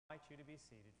you to be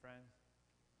seated, friends.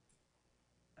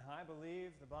 I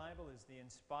believe the Bible is the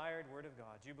inspired Word of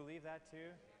God. Do you believe that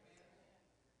too?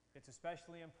 It's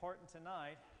especially important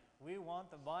tonight. We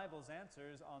want the Bible's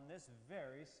answers on this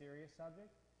very serious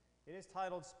subject. It is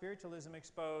titled Spiritualism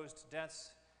Exposed,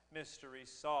 Death's Mystery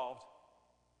Solved.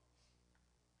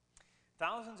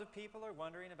 Thousands of people are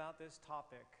wondering about this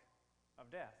topic of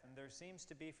death, and there seems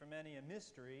to be for many a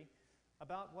mystery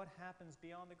about what happens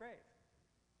beyond the grave.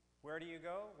 Where do you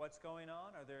go? What's going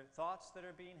on? Are there thoughts that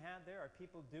are being had there? Are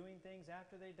people doing things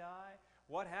after they die?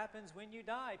 What happens when you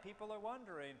die? People are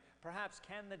wondering. Perhaps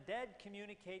can the dead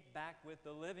communicate back with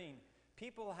the living?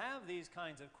 People have these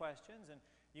kinds of questions, and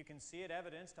you can see it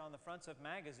evidenced on the fronts of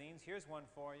magazines. Here's one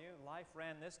for you. Life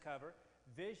ran this cover.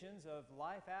 Visions of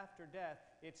life after death.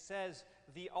 It says,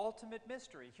 the ultimate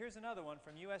mystery. Here's another one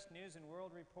from U.S. News and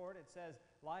World Report. It says,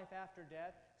 life after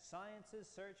death, science's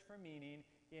search for meaning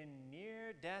in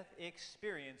near-death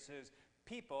experiences.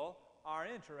 People are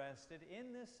interested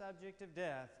in this subject of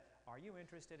death. Are you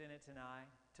interested in it tonight?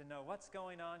 To know what's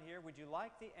going on here? Would you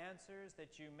like the answers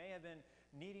that you may have been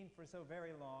needing for so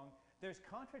very long? There's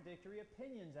contradictory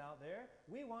opinions out there.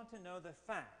 We want to know the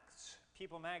facts.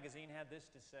 People magazine had this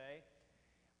to say.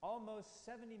 Almost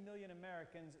 70 million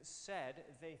Americans said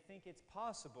they think it's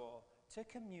possible to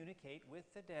communicate with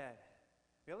the dead.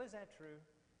 Bill, is that true?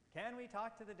 Can we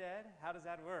talk to the dead? How does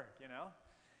that work, you know?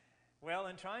 Well,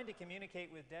 in trying to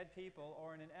communicate with dead people,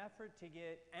 or in an effort to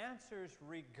get answers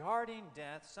regarding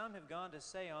death, some have gone to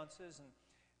seances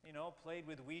and, played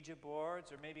with Ouija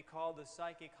boards, or maybe called the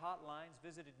psychic hotlines,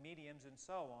 visited mediums, and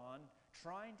so on,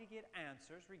 trying to get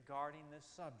answers regarding this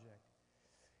subject.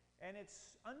 And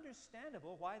it's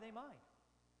understandable why they might.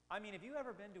 I mean, have you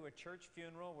ever been to a church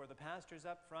funeral where the pastor's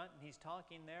up front and he's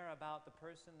talking there about the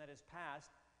person that has passed?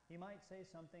 He might say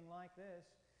something like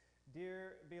this: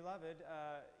 dear beloved,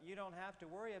 you don't have to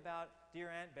worry about dear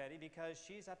Aunt Betty because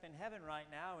she's up in heaven right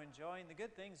now enjoying the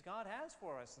good things God has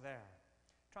for us there.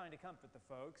 Trying to comfort the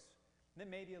folks. Then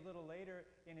maybe a little later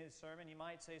in his sermon he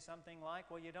might say something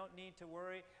like, well, you don't need to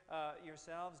worry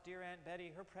yourselves. Dear Aunt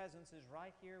Betty, her presence is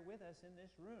right here with us in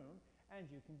this room,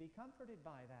 and you can be comforted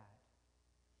by that.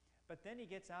 But then he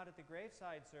gets out at the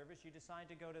graveside service, you decide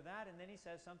to go to that, and then he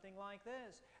says something like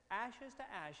this: ashes to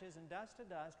ashes and dust to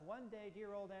dust, one day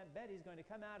dear old Aunt Betty's going to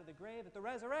come out of the grave at the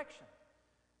resurrection.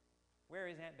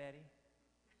 Where is Aunt Betty?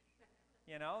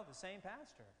 The same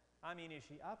pastor. I mean, is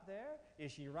she up there?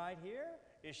 Is she right here?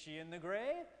 Is she in the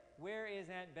grave? Where is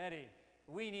Aunt Betty?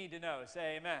 We need to know.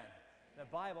 Say amen. The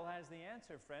Bible has the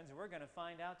answer, friends, and we're going to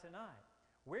find out tonight.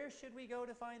 Where should we go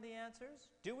to find the answers?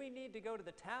 Do we need to go to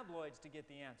the tabloids to get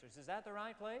the answers? Is that the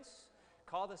right place?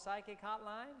 Call the psychic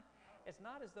hotline? It's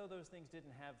not as though those things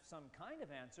didn't have some kind of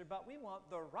answer, but we want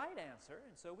the right answer,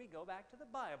 and so we go back to the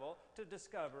Bible to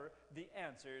discover the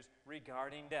answers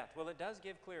regarding death. Well, it does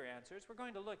give clear answers. We're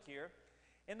going to look here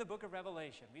in the book of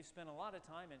Revelation. We've spent a lot of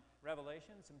time in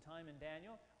Revelation, some time in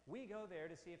Daniel. We go there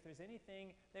to see if there's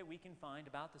anything that we can find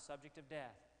about the subject of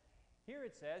death. Here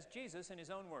it says, Jesus in his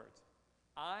own words,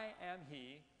 I am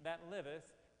he that liveth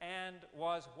and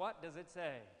was, what does it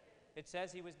say? It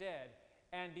says he was dead.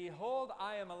 And behold,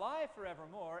 I am alive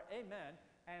forevermore, amen,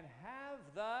 and have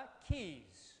the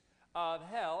keys of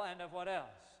hell and of what else?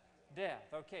 Death.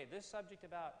 Okay, this subject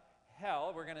about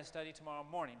hell we're going to study tomorrow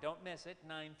morning. Don't miss it,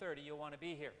 9:30, you'll want to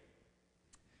be here.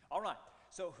 All right,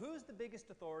 so who's the biggest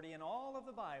authority in all of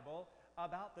the Bible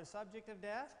about the subject of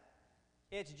death?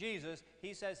 It's Jesus.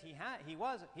 He says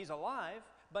he's alive,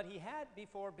 but he had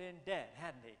before been dead,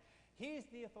 hadn't he? He's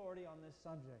the authority on this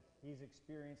subject. He's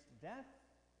experienced death.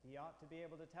 He ought to be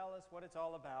able to tell us what it's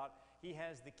all about. He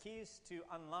has the keys to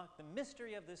unlock the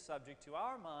mystery of this subject to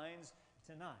our minds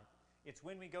tonight. It's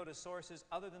when we go to sources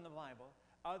other than the Bible,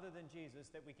 other than Jesus,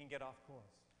 that we can get off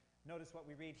course. Notice what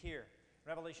we read here.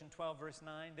 Revelation 12, verse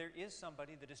 9, there is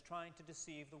somebody that is trying to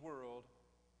deceive the world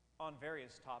on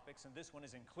various topics, and this one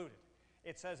is included.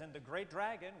 It says, and the great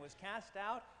dragon was cast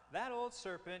out, that old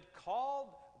serpent called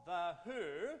the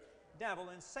who? Devil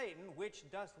and Satan, which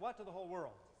does what to the whole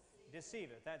world?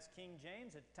 Deceiveth. That's King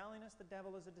James. It's telling us the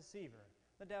devil is a deceiver.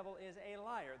 The devil is a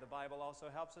liar. The Bible also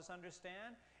helps us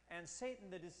understand. And Satan,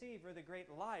 the deceiver, the great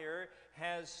liar,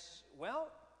 has, well,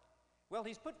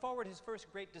 he's put forward his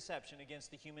first great deception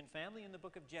against the human family in the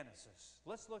book of Genesis.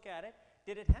 Let's look at it.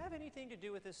 Did it have anything to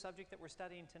do with this subject that we're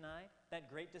studying tonight, that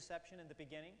great deception in the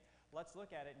beginning? Let's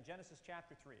look at it in Genesis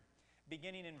chapter 3.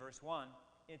 Beginning in verse 1,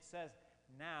 it says,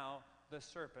 now the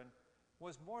serpent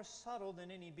was more subtle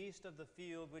than any beast of the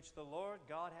field which the Lord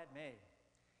God had made.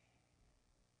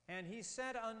 And he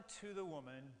said unto the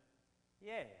woman,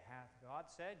 yea, hath God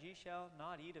said, ye shall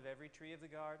not eat of every tree of the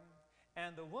garden?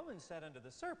 And the woman said unto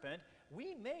the serpent,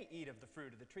 We may eat of the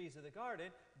fruit of the trees of the garden,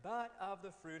 but of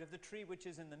the fruit of the tree which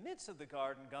is in the midst of the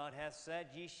garden, God hath said,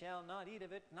 Ye shall not eat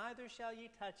of it, neither shall ye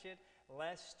touch it,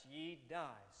 lest ye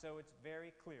die. So it's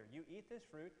very clear. You eat this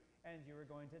fruit, and you are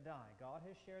going to die. God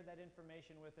has shared that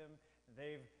information with him.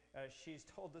 She's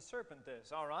told the serpent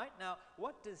this. All right, now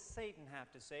what does Satan have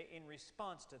to say in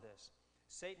response to this?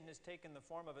 Satan has taken the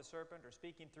form of a serpent, or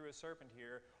speaking through a serpent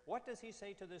here. What does he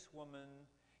say to this woman?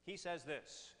 He says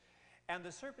this, And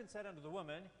the serpent said unto the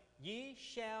woman, Ye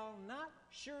shall not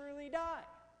surely die.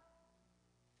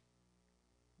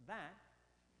 That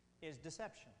is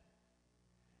deception.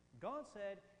 God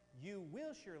said, You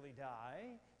will surely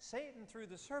die. Satan, through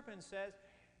the serpent, says,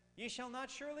 Ye shall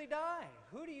not surely die.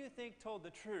 Who do you think told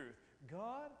the truth,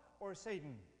 God or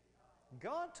Satan?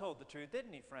 God told the truth,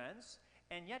 didn't he, friends?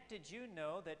 And yet, did you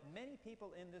know that many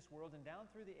people in this world and down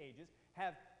through the ages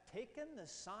have taken the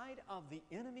side of the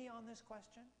enemy on this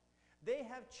question? They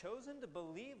have chosen to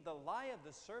believe the lie of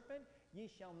the serpent, Ye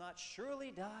shall not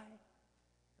surely die.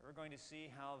 We're going to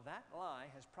see how that lie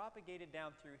has propagated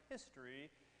down through history,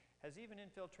 has even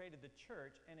infiltrated the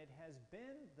church, and it has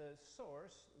been the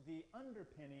source, the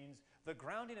underpinnings, the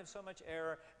grounding of so much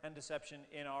error and deception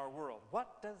in our world.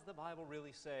 What does the Bible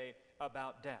really say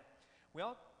about death?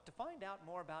 Well, to find out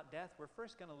more about death, we're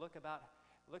first going to look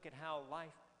at how life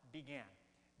began.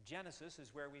 Genesis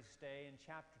is where we stay in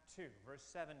chapter 2. Verse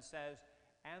 7 says,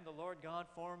 And the Lord God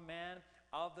formed man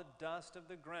of the dust of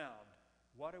the ground.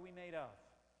 What are we made of?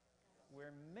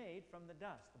 We're made from the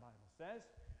dust, the Bible says.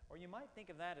 Or you might think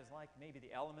of that as like maybe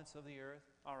the elements of the earth.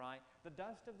 All right, the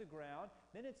dust of the ground.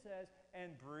 Then it says,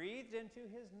 And breathed into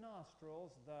his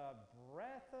nostrils the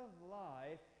breath of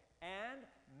life, and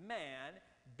man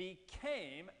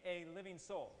became a living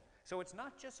soul. So it's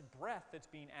not just breath that's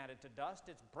being added to dust,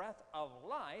 it's breath of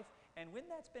life. And when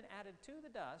that's been added to the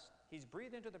dust, he's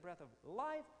breathed into the breath of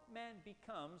life, man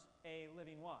becomes a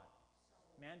living what?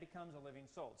 Man becomes a living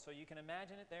soul. So you can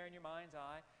imagine it there in your mind's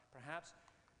eye, perhaps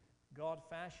God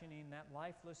fashioning that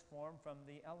lifeless form from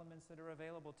the elements that are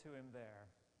available to him there.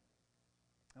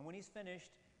 And when he's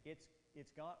finished,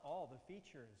 it's got all the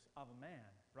features of a man,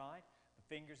 right? The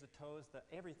fingers, the toes,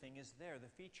 everything is there, the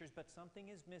features, but something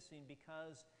is missing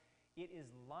because it is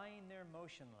lying there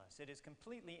motionless. It is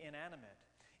completely inanimate.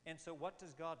 And so what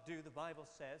does God do? The Bible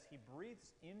says he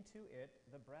breathes into it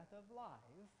the breath of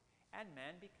life, and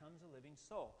man becomes a living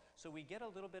soul. So we get a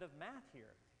little bit of math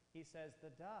here. He says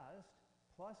the dust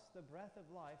plus the breath of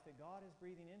life that God is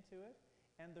breathing into it,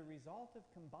 and the result of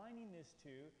combining this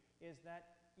two is that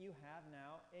you have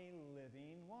now a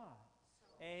living what?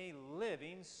 A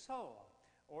living soul.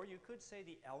 Or you could say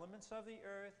the elements of the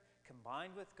earth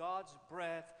combined with God's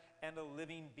breath, and a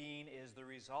living being is the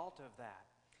result of that.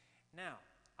 Now,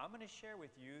 I'm going to share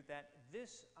with you that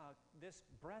this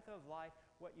breath of life,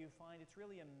 what you find, it's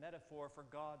really a metaphor for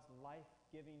God's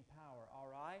life-giving power, all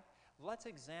right? Let's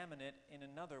examine it in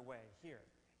another way here.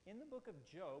 In the book of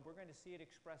Job, we're going to see it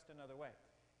expressed another way.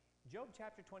 Job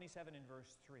chapter 27 and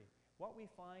verse 3. What we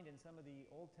find in some of the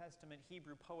Old Testament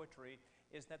Hebrew poetry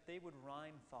is that they would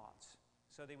rhyme thoughts.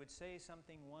 So they would say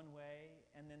something one way,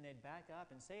 and then they'd back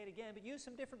up and say it again, but use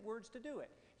some different words to do it.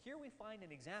 Here we find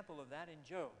an example of that in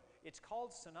Job. It's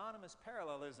called synonymous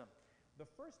parallelism. The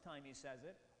first time he says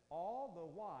it, all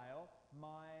the while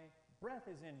my breath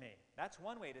is in me. That's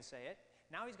one way to say it.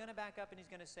 Now he's going to back up and he's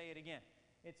going to say it again.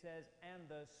 It says, and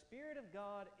the Spirit of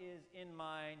God is in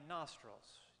my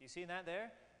nostrils. You see that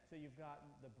there? So you've got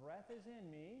the breath is in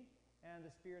me, and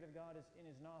the Spirit of God is in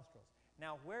his nostrils.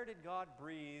 Now, where did God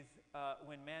breathe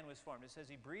when man was formed? It says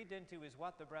he breathed into his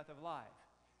what? The breath of life.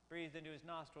 Breathed into his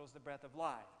nostrils the breath of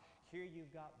life. Here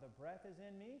you've got the breath is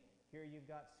in me. Here you've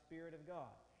got Spirit of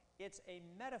God. It's a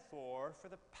metaphor for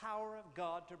the power of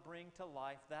God to bring to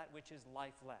life that which is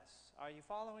lifeless. Are you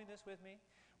following this with me?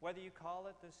 Whether you call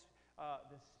it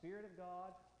the Spirit of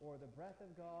God or the breath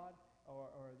of God,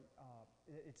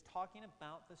 it's talking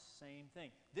about the same thing.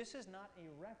 This is not a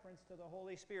reference to the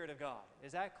Holy Spirit of God.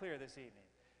 Is that clear this evening?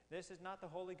 This is not the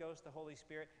Holy Ghost, the Holy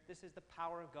Spirit. This is the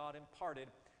power of God imparted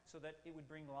so that it would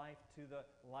bring life to the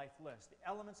lifeless. The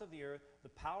elements of the earth, the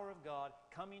power of God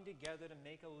coming together to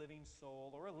make a living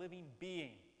soul or a living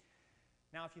being.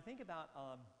 Now, if you think about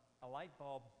a light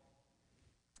bulb,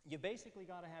 you basically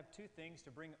got to have two things to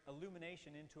bring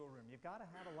illumination into a room. You've got to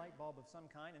have a light bulb of some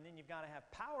kind, and then you've got to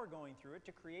have power going through it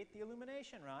to create the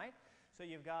illumination, right? So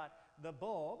you've got the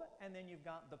bulb, and then you've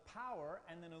got the power,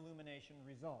 and then illumination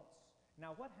results.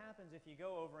 Now, what happens if you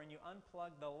go over and you unplug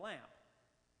the lamp?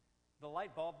 The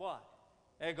light bulb what?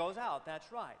 It goes out,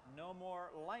 that's right. No more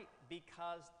light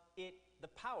because the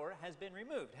power has been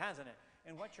removed, hasn't it?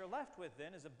 And what you're left with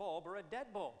then is a bulb or a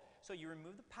dead bulb. So you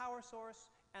remove the power source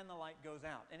and the light goes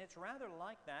out. And it's rather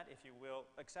like that, if you will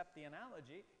accept the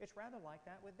analogy, it's rather like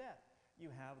that with death. You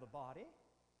have the body,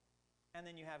 and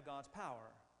then you have God's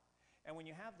power. And when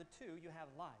you have the two, you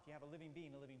have life. You have a living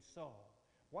being, a living soul.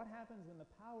 What happens when the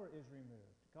power is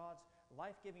removed? God's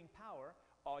life-giving power,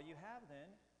 all you have then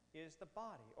is the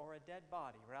body, or a dead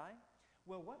body, right?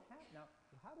 Well, what happened? Now,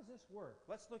 how does this work?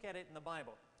 Let's look at it in the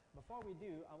Bible. Before we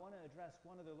do, I want to address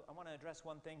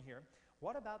one thing here.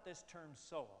 What about this term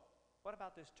soul? What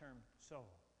about this term soul?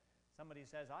 Somebody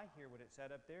says, I hear what it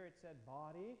said up there. It said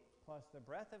body plus the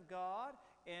breath of God,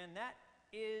 and that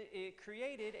it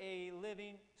created a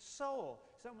living soul.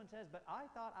 Someone says, but I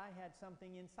thought I had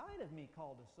something inside of me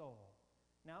called a soul.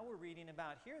 Now we're reading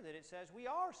about here that it says we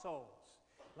are souls.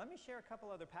 Let me share a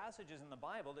couple other passages in the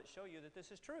Bible that show you that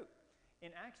this is true.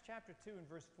 In Acts chapter 2 and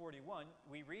verse 41,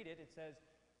 we read it. It says,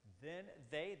 then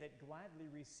they that gladly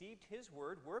received his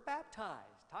word were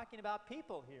baptized. Talking about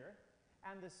people here.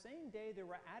 And the same day there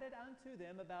were added unto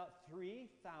them about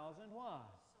 3,000 what?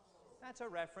 That's a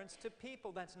reference to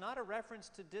people. That's not a reference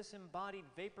to disembodied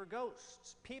vapor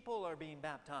ghosts. People are being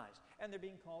baptized, and they're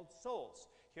being called souls.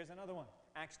 Here's another one.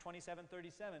 Acts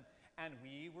 27:37. And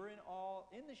we were in all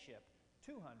in the ship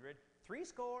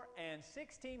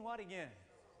 260 what again?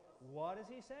 What is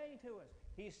he saying to us?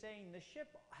 He's saying the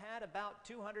ship had about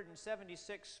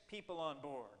 276 people on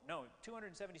board. No,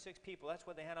 276 people. That's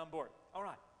what they had on board. All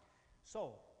right.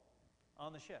 Soul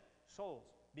on the ship.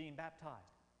 Souls being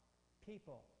baptized.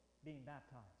 People being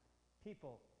baptized.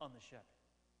 People on the ship.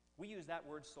 We use that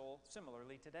word soul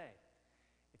similarly today.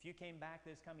 If you came back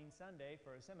this coming Sunday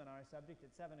for a seminar subject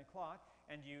at 7 o'clock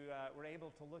and you were able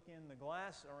to look in the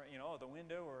glass or, the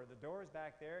window or the doors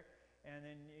back there, and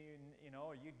then,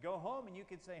 you'd go home and you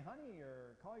could say, honey,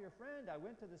 or call your friend, I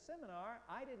went to the seminar,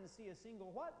 I didn't see a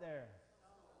single what there?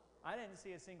 I didn't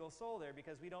see a single soul there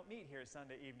because we don't meet here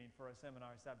Sunday evening for a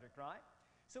seminar subject, right?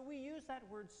 So we use that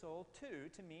word soul, too,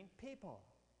 to mean people.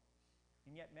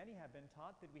 And yet many have been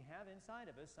taught that we have inside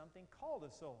of us something called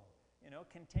a soul,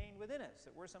 contained within us,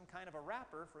 that we're some kind of a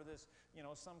wrapper for this,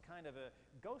 some kind of a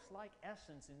ghost-like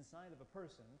essence inside of a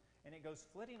person, and it goes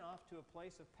flitting off to a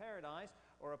place of paradise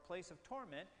or a place of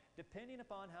torment, depending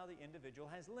upon how the individual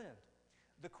has lived.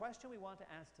 The question we want to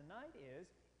ask tonight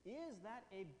is that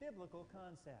a biblical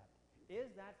concept?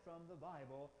 Is that from the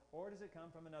Bible, or does it come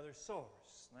from another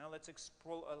source? Now let's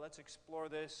explore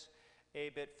this a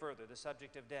bit further, the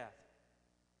subject of death.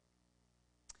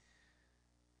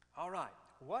 All right,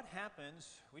 what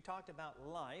happens? We talked about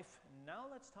life. Now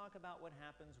let's talk about what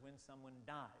happens when someone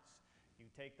dies. You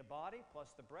take the body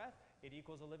plus the breath, it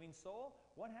equals a living soul.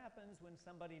 What happens when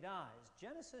somebody dies?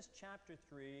 Genesis chapter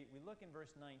 3, we look in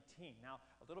verse 19. Now,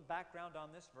 a little background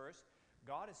on this verse.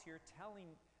 God is here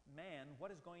telling man what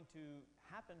is going to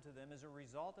happen to them as a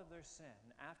result of their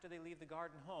sin. After they leave the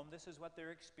garden home, this is what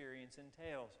their experience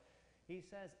entails. He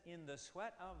says, in the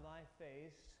sweat of thy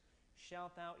face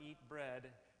shalt thou eat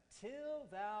bread, till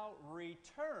thou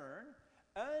return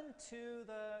unto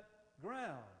the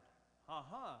ground.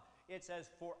 It says,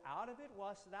 for out of it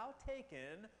wast thou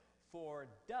taken, for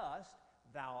dust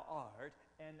thou art,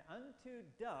 and unto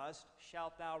dust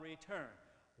shalt thou return.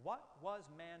 What was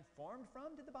man formed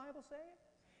from, did the Bible say?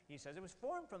 He says it was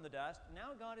formed from the dust.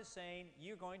 Now God is saying,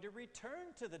 you're going to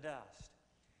return to the dust.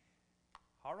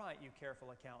 All right, you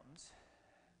careful accountants.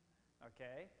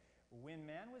 Okay, when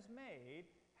man was made,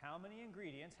 how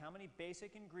many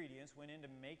basic ingredients went into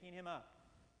making him up?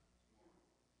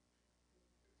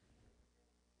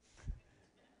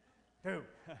 2. All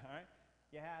right.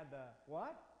 You had the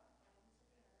what?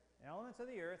 Elements of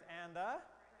the earth and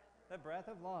the breath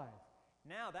of life.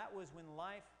 Now that was when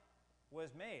life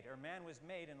was made, or man was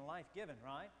made and life given,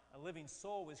 right? A living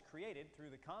soul was created through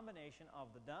the combination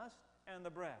of the dust and the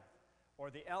breath,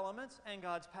 or the elements and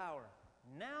God's power.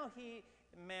 Now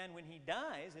man, when he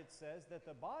dies, it says that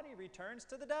the body returns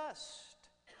to the dust.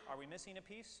 Are we missing a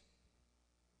piece?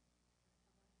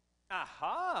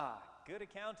 Aha! Good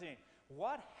accounting.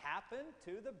 What happened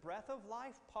to the breath of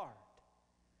life part?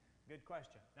 Good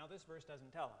question. Now this verse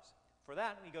doesn't tell us. For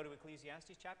that, we go to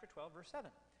Ecclesiastes chapter 12, verse 7.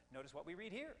 Notice what we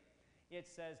read here. It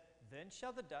says, then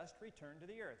shall the dust return to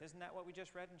the earth. Isn't that what we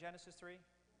just read in Genesis 3?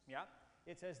 Yeah.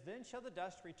 It says, then shall the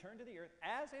dust return to the earth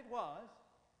as it was,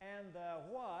 and the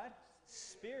what?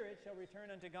 Spirit shall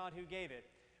return unto God who gave it.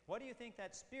 What do you think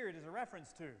that spirit is a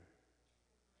reference to?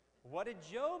 What did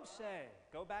Job say?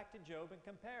 Go back to Job and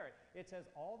compare it. It says,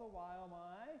 all the while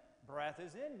my breath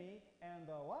is in me, and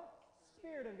the what?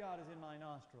 Spirit of God is in my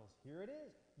nostrils. Here it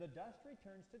is. The dust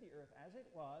returns to the earth as it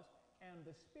was, and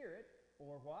the spirit,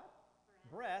 or what?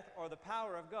 Breath, or the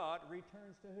power of God,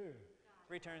 returns to who?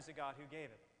 Returns to God who gave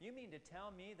it. You mean to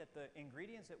tell me that the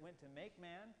ingredients that went to make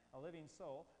man a living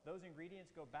soul, those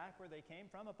ingredients go back where they came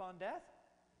from upon death?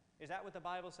 Is that what the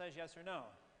Bible says, yes or no?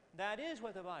 That is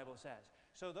what the Bible says.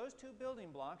 So those two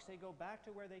building blocks, they go back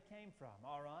to where they came from,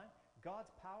 all right?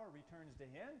 God's power returns to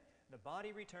him. The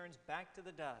body returns back to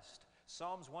the dust.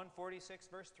 Psalms 146,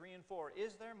 verse 3 and 4.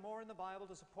 Is there more in the Bible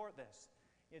to support this?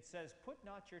 It says, put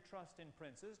not your trust in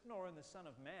princes, nor in the Son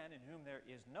of Man, in whom there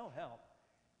is no help.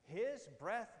 His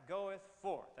breath goeth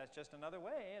forth. That's just another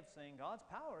way of saying God's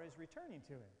power is returning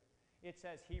to him. It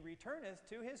says, he returneth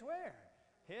to his where?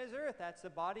 His earth. That's the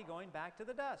body going back to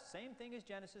the dust. Same thing as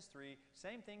Genesis 3.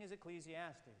 Same thing as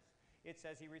Ecclesiastes. It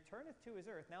says he returneth to his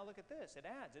earth. Now look at this. It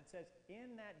adds. It says,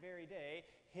 in that very day,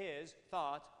 his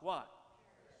thoughts what?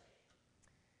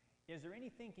 Is there any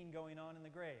thinking going on in the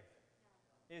grave?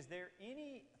 Is there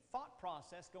any thought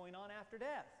process going on after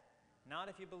death? Not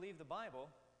if you believe the Bible.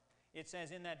 It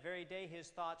says, in that very day, his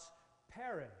thoughts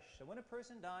perish. So when a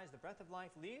person dies, the breath of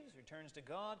life leaves, returns to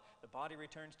God, the body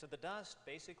returns to the dust.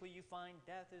 Basically, you find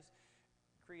death is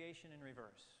creation in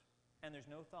reverse. And there's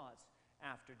no thoughts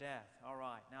after death. All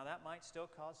right. Now, that might still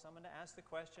cause someone to ask the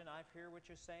question, I hear what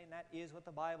you're saying. That is what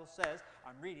the Bible says.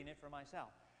 I'm reading it for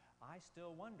myself. I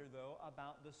still wonder, though,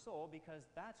 about the soul, because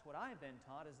that's what I've been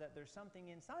taught, is that there's something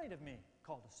inside of me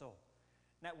called a soul.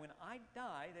 Now, when I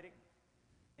die, that it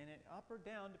up or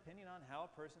down, depending on how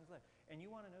a person's lived. And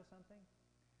you want to know something?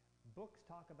 Books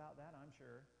talk about that, I'm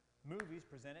sure. Movies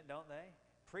present it, don't they?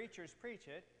 Preachers preach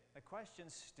it. The question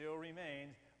still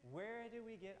remains, where do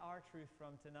we get our truth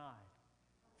from tonight?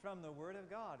 From the Word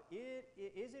of God.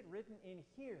 Is it written in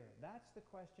here? That's the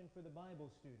question for the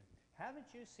Bible student. Haven't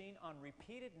you seen on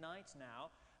repeated nights now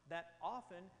that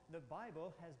often the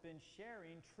Bible has been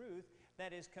sharing truth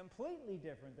that is completely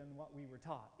different than what we were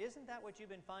taught? Isn't that what you've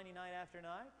been finding night after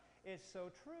night? It's so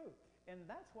true. And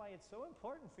that's why it's so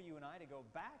important for you and I to go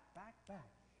back.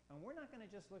 And we're not going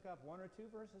to just look up one or two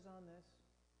verses on this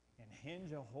and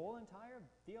hinge a whole entire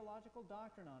theological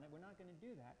doctrine on it. We're not going to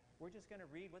do that. We're just going to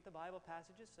read what the Bible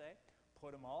passages say,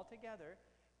 put them all together,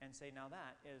 and say, now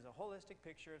that is a holistic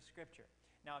picture of Scripture.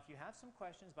 Now, if you have some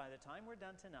questions by the time we're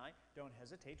done tonight, don't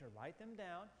hesitate to write them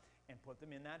down and put them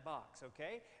in that box,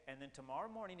 okay? And then tomorrow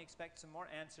morning, expect some more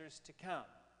answers to come.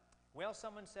 Well,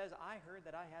 someone says, I heard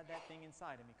that I had that thing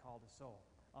inside of me called a soul.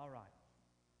 All right.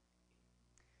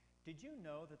 Did you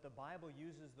know that the Bible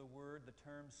uses the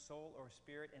term soul or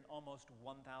spirit in almost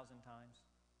 1,000 times?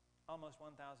 Almost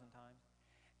 1,000 times.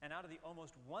 And out of the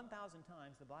almost 1,000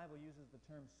 times the Bible uses the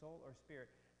term soul or spirit,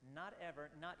 not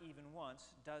ever, not even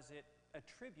once, does it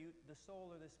attribute the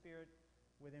soul or the spirit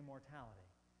with immortality.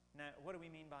 Now, what do we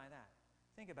mean by that?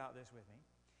 Think about this with me.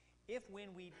 If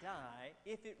when we die,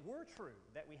 if it were true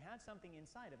that we had something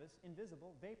inside of us,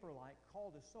 invisible, vapor-like,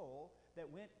 called a soul, that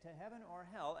went to heaven or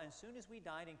hell, and as soon as we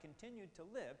died and continued to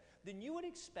live, then you would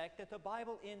expect that the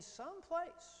Bible in some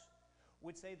place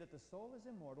would say that the soul is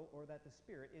immortal or that the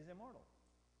spirit is immortal.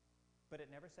 But it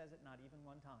never says it, not even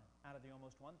one time. Out of the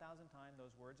almost 1,000 times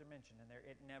those words are mentioned in there,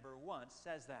 it never once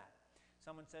says that.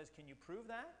 Someone says, can you prove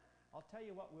that? I'll tell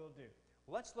you what we'll do.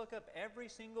 Let's look up every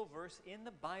single verse in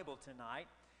the Bible tonight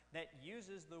that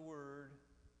uses the word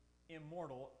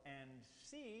immortal and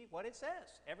see what it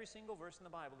says. Every single verse in the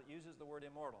Bible that uses the word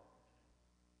immortal.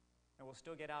 And we'll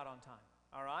still get out on time.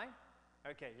 All right?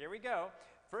 Okay, here we go.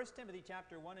 1 Timothy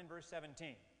chapter 1 and verse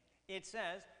 17. It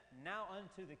says, now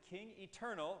unto the King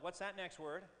eternal, what's that next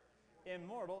word?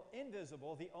 Immortal,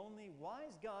 invisible, the only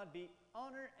wise God, be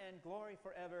honor and glory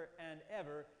forever and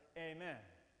ever. Amen.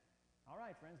 All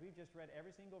right, friends, we've just read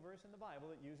every single verse in the Bible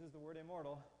that uses the word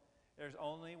immortal. There's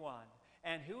only one.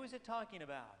 And who is it talking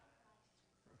about?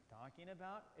 It's talking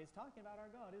about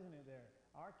our God, isn't it there?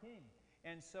 Our King.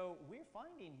 And so we're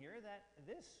finding here that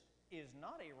this is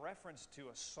not a reference to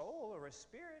a soul or a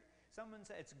spirit. Someone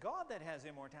said it's God that has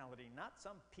immortality, not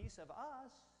some piece of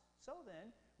us. So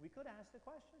then, we could ask the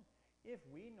question, if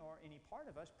we nor any part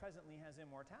of us presently has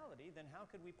immortality, then how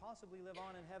could we possibly live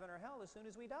on in heaven or hell as soon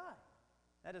as we die?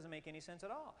 That doesn't make any sense at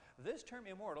all. This term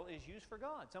immortal is used for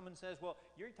God. Someone says, well,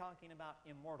 you're talking about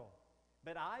immortal.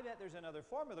 But I bet there's another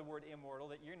form of the word immortal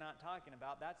that you're not talking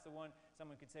about. That's the one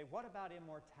someone could say, what about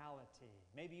immortality?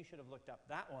 Maybe you should have looked up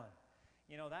that one.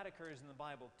 You know, that occurs in the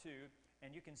Bible too,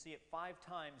 and you can see it 5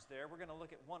 times there. We're going to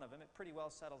look at one of them. It pretty well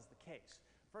settles the case.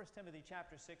 1 Timothy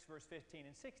chapter 6, verse 15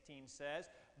 and 16 says,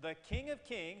 the King of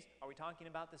Kings, are we talking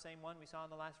about the same one we saw in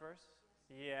the last verse?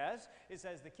 Yes. It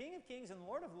says, the King of Kings and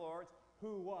Lord of Lords,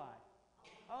 who what?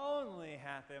 Only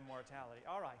hath immortality.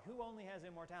 All right, who only has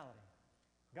immortality?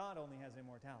 God only has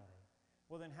immortality.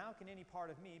 Well, then how can any part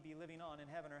of me be living on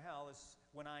in heaven or hell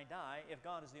when I die if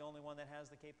God is the only one that has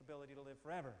the capability to live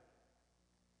forever?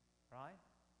 Right?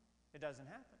 It doesn't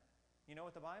happen. You know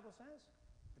what the Bible says?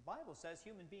 The Bible says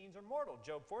human beings are mortal.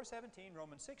 Job 4:17,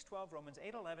 Romans 6:12, Romans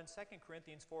 8:11, 2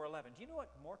 Corinthians 4:11. Do you know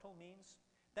what mortal means?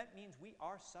 That means we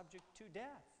are subject to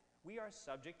death. We are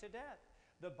subject to death.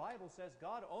 The Bible says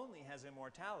God only has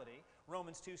immortality.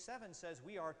 Romans 2:7 says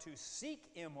we are to seek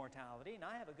immortality. And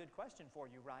I have a good question for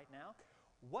you right now.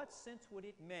 What sense would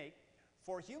it make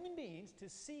for human beings to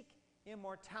seek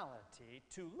immortality,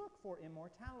 to look for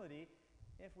immortality,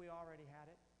 if we already had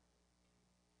it?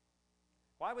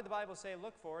 Why would the Bible say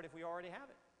look for it if we already have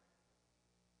it?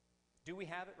 Do we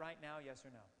have it right now, yes or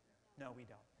no? No, we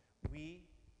don't. We,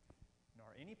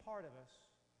 nor any part of us,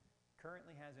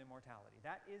 currently has immortality.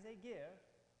 That is a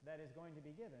gift that is going to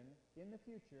be given in the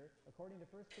future, according to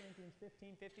 1 Corinthians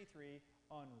 15:53,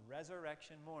 on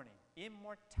resurrection morning.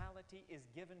 Immortality is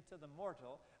given to the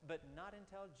mortal, but not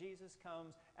until Jesus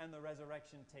comes and the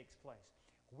resurrection takes place.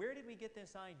 Where did we get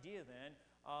this idea then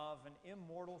of an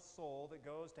immortal soul that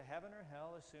goes to heaven or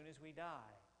hell as soon as we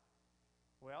die?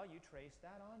 Well, you trace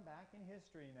that on back in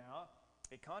history now.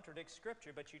 It contradicts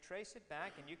Scripture, but you trace it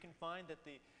back and you can find that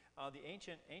the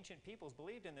ancient peoples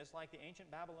believed in this, like the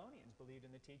ancient Babylonians believed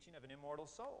in the teaching of an immortal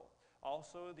soul.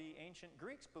 Also, the ancient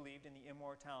Greeks believed in the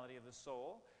immortality of the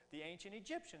soul. The ancient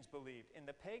Egyptians believed in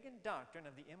the pagan doctrine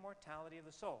of the immortality of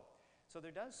the soul. So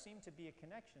there does seem to be a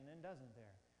connection then, doesn't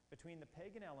there, between the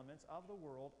pagan elements of the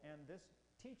world and this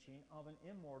teaching of an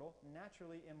immortal,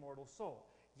 naturally immortal soul.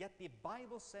 Yet the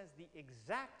Bible says the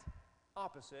exact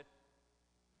opposite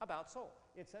about soul.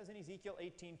 It says in Ezekiel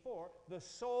 18:4, the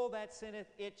soul that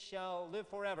sinneth, it shall live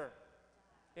forever.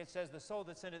 It says the soul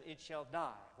that sinneth, it shall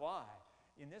die. Why?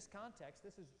 In this context,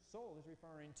 soul is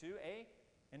referring to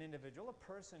an individual, a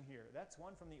person here. That's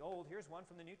one from the Old. Here's one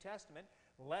from the New Testament.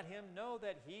 Let him know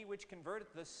that he which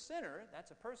converteth the sinner,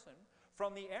 that's a person,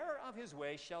 from the error of his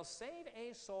way shall save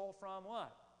a soul from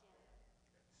what?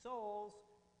 Souls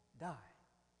die.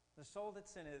 The soul that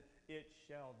sinneth, it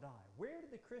shall die. Where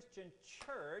did the Christian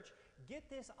church get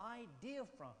this idea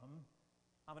from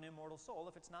of an immortal soul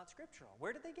if it's not scriptural?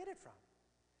 Where did they get it from?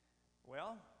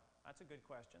 Well, that's a good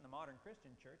question. The modern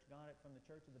Christian church got it from the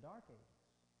church of the Dark Ages.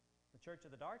 The church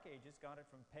of the Dark Ages got it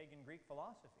from pagan Greek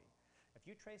philosophy. If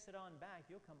you trace it on back,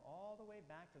 you'll come all the way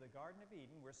back to the Garden of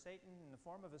Eden, where Satan, in the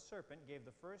form of a serpent, gave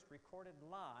the first recorded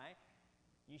lie,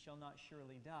 "Ye shall not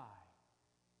surely die."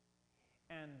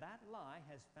 And that lie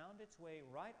has found its way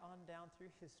right on down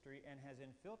through history and has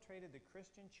infiltrated the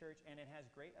Christian church, and it has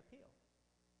great appeal.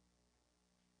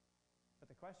 But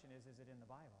the question is it in the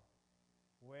Bible?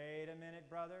 Wait a minute,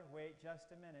 brother. Wait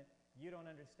just a minute. You don't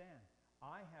understand.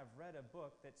 I have read a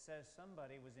book that says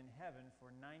somebody was in heaven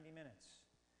for 90 minutes.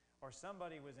 Or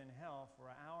somebody was in hell for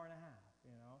an hour and a half,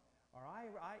 Or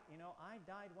I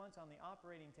died once on the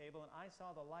operating table and I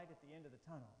saw the light at the end of the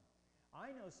tunnel.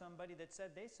 I know somebody that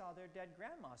said they saw their dead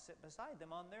grandma sit beside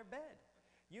them on their bed.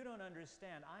 You don't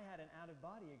understand. I had an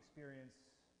out-of-body experience.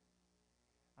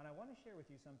 And I want to share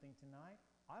with you something tonight.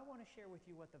 I want to share with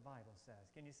you what the Bible says.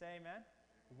 Can you say amen?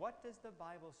 What does the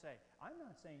Bible say? I'm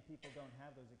not saying people don't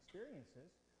have those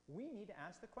experiences. We need to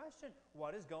ask the question,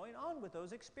 what is going on with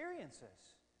those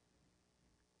experiences?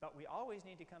 But we always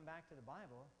need to come back to the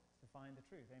Bible to find the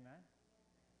truth. Amen?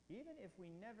 Even if we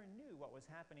never knew what was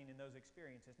happening in those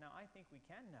experiences. Now, I think we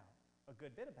can know a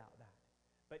good bit about that.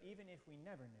 But even if we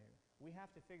never knew, we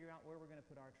have to figure out where we're going to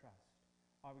put our trust.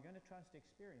 Are we going to trust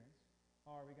experience,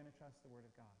 or are we going to trust the Word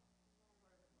of God?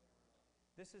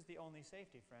 This is the only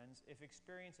safety, friends. If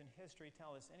experience and history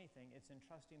tell us anything, it's in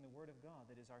trusting the Word of God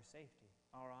that is our safety.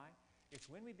 All right? It's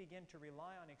when we begin to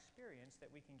rely on experience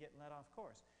that we can get led off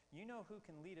course. You know who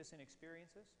can lead us in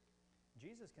experiences?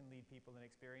 Jesus can lead people in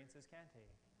experiences, can't he?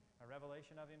 A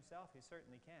revelation of himself, he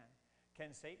certainly can.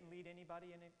 Can Satan lead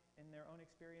anybody in their own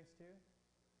experience too?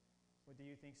 Well, do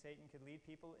you think Satan could lead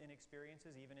people in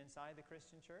experiences even inside the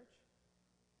Christian church?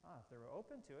 If they were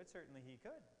open to it, certainly he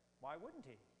could. Why wouldn't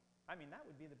he? I mean, that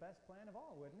would be the best plan of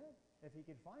all, wouldn't it? If he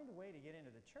could find a way to get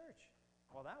into the church,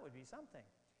 well, that would be something.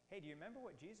 Hey, do you remember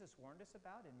what Jesus warned us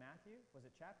about in Matthew? Was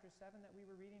it chapter 7 that we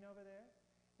were reading over there?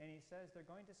 And he says they're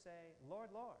going to say, Lord,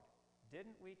 Lord,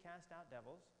 didn't we cast out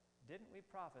devils? Didn't we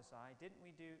prophesy? Didn't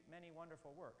we do many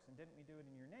wonderful works? And didn't we do it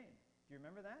in your name? Do you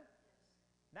remember that?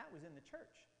 Yes. That was in the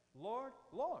church. Lord,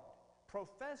 Lord.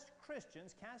 Professed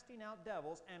Christians casting out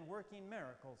devils and working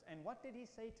miracles. And what did he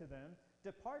say to them?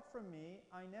 Depart from me,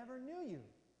 I never knew you.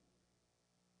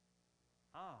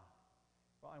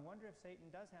 Well, I wonder if Satan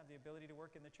does have the ability to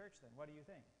work in the church then. What do you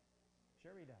think?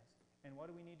 Sure he does. And what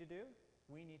do we need to do?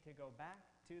 We need to go back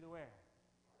to the where?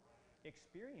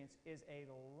 experience is a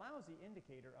lousy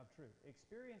indicator of truth.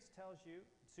 Experience tells you,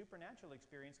 supernatural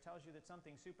experience tells you that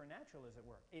something supernatural is at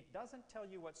work. It doesn't tell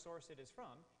you what source it is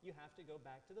from. You have to go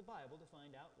back to the Bible to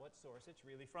find out what source it's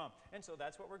really from. And so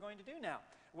that's what we're going to do now.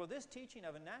 Well, this teaching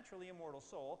of a naturally immortal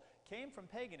soul came from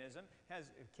paganism,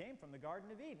 came from the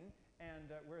Garden of Eden,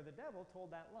 and where the devil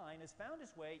told that line, has found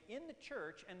its way in the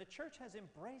church, and the church has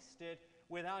embraced it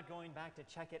without going back to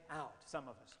check it out, some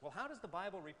of us. Well, how does the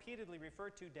Bible repeatedly refer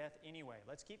to death anyway?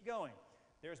 Let's keep going.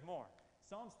 There's more.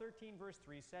 Psalms 13 verse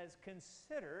 3 says,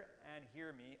 "Consider and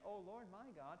hear me, O Lord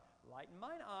my God, lighten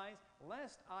mine eyes,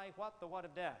 lest I what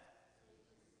of death?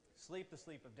 Sleep the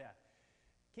sleep of death."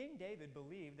 King David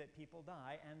believed that people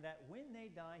die, and that when they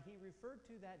die, he referred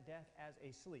to that death as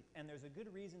a sleep. And there's a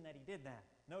good reason that he did that.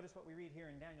 Notice what we read here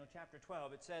in Daniel chapter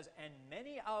 12. It says, "And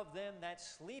many of them that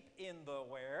sleep in the"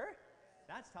 where?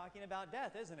 That's talking about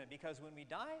death, isn't it? Because when we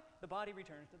die, the body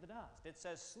returns to the dust. It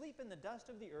says, "Sleep in the dust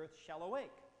of the earth shall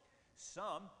awake,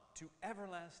 some to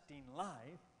everlasting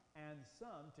life, and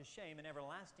some to shame and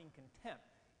everlasting contempt."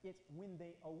 It's when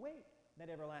they awake that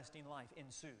everlasting life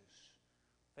ensues.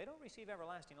 They don't receive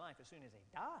everlasting life as soon as they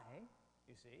die,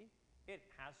 you see. It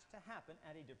has to happen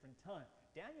at a different time.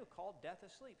 Daniel called death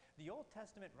asleep. The Old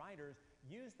Testament writers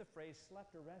used the phrase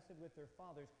 "slept or rested with their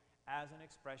fathers" as an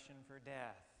expression for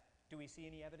death. Do we see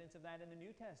any evidence of that in the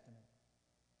New Testament?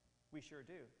 We sure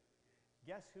do.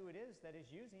 Guess who it is that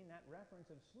is using that reference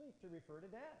of sleep to refer to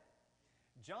death?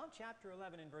 John chapter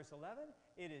 11 and verse 11,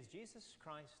 it is Jesus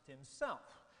Christ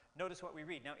himself. Notice what we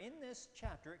read. Now, in this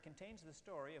chapter, it contains the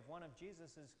story of one of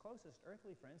Jesus' closest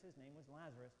earthly friends. His name was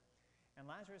Lazarus. And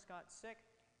Lazarus got sick,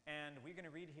 and we're going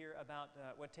to read here about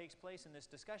what takes place in this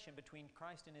discussion between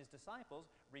Christ and his disciples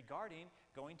regarding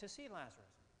going to see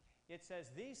Lazarus. It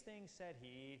says, "These things said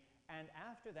he, and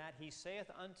after that he saith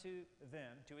unto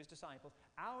them," to his disciples,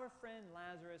 "Our friend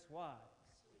Lazarus" what?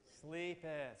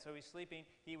 Sleepeth. So he's sleeping.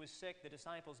 He was sick. The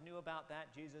disciples knew about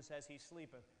that. Jesus says he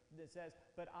sleepeth. It says,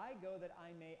 "But I go that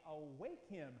I may awake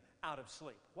him out of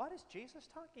sleep." What is Jesus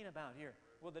talking about here?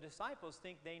 Well, the disciples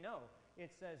think they know.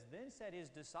 It says, "Then said his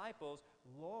disciples,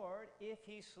 Lord, if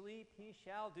he sleep, he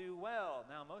shall do well."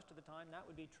 Now, most of the time that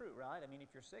would be true, right? I mean,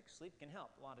 if you're sick, sleep can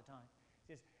help a lot of times. It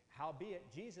says, "Howbeit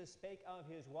Jesus spake of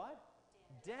his" what?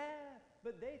 Death.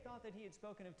 But they thought that he had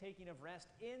spoken of taking of rest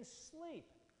in sleep.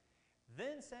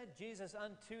 "Then said Jesus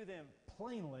unto them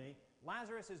plainly,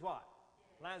 Lazarus is" what?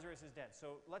 Lazarus is dead.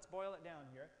 So let's boil it down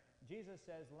here. Jesus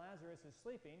says Lazarus is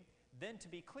sleeping. Then, to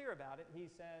be clear about it, he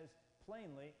says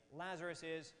plainly, Lazarus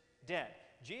is dead.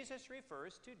 Jesus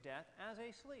refers to death as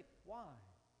a sleep. Why?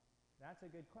 That's a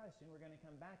good question. We're going to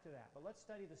come back to that. But let's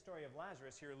study the story of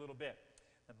Lazarus here a little bit.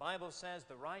 The Bible says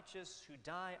the righteous who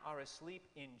die are asleep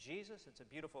in Jesus. It's a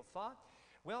beautiful thought.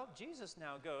 Well, Jesus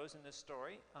now goes in this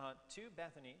story to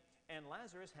Bethany, and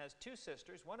Lazarus has two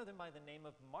sisters, one of them by the name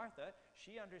of Martha.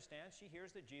 She understands, she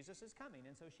hears that Jesus is coming,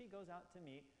 and so she goes out to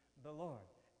meet the Lord,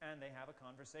 and they have a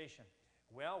conversation.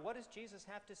 Well, what does Jesus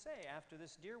have to say after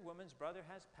this dear woman's brother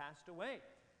has passed away?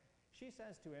 She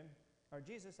says to him, or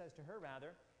Jesus says to her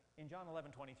rather, in John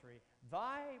 11:23,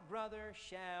 "Thy brother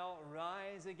shall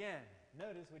rise again."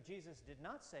 Notice what Jesus did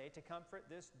not say to comfort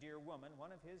this dear woman,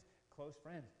 one of his close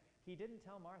friends. He didn't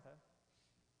tell Martha,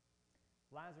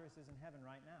 Lazarus is in heaven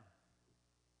right now.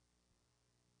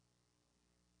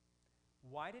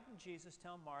 Why didn't Jesus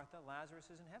tell Martha Lazarus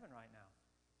is in heaven right now?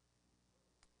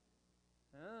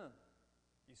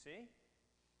 You see?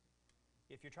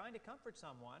 If you're trying to comfort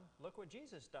someone, look what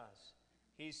Jesus does.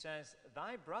 He says,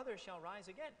 "Thy brother shall rise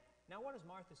again." Now, what does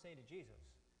Martha say to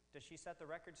Jesus? Does she set the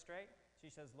record straight? She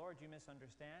says, "Lord, you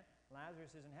misunderstand.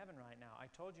 Lazarus is in heaven right now. I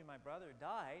told you my brother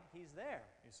died. He's there,"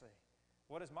 you see.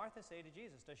 What does Martha say to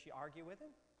Jesus? Does she argue with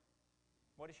him?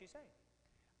 What does she say?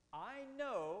 "I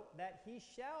know that he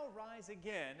shall rise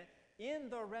again in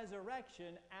the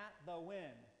resurrection at the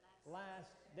when?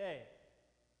 Last day."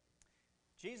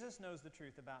 Jesus knows the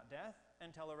truth about death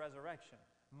until a resurrection.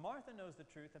 Martha knows the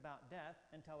truth about death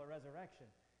until a resurrection.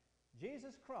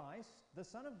 Jesus Christ, the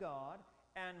Son of God,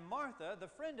 and Martha, the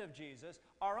friend of Jesus,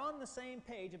 are on the same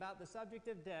page about the subject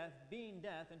of death being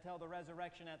death until the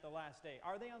resurrection at the last day.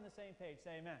 Are they on the same page?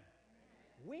 Say amen.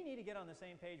 We need to get on the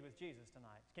same page with Jesus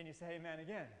tonight. Can you say amen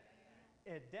again?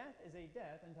 Death is a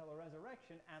death until a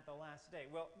resurrection at the last day.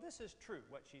 Well, this is true,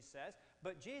 what she says,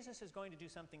 but Jesus is going to do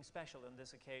something special on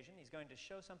this occasion. He's going to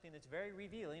show something that's very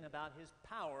revealing about his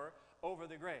power over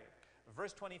the grave.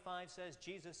 Verse 25 says,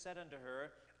 "Jesus said unto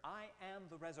her, I am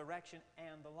the resurrection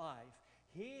and the life.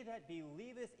 He that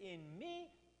believeth in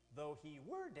me, though he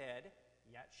were dead,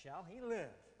 yet shall he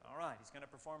live." All right, he's going to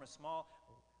perform a small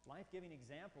life-giving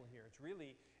example here. It's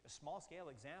really a small-scale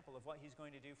example of what he's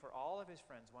going to do for all of his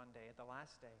friends one day at the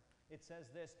last day. It says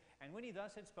this, "And when he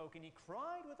thus had spoken, he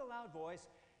cried with a loud voice,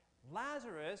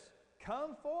 'Lazarus,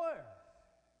 come forth!'"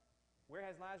 Where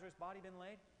has Lazarus' body been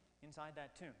laid? Inside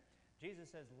that tomb.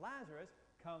 Jesus says, "Lazarus,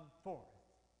 come forth."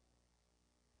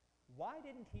 Why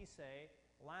didn't he say,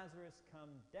 "Lazarus,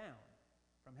 come down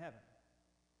from heaven"?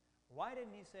 Why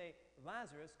didn't he say,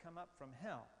 "Lazarus, come up from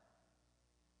hell"?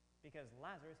 Because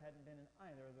Lazarus hadn't been in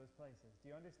either of those places. Do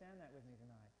you understand that with me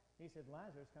tonight? He said,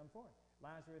 "Lazarus, come forth."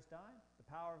 Lazarus died. The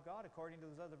power of God, according to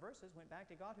those other verses, went back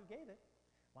to God who gave it.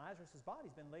 Lazarus'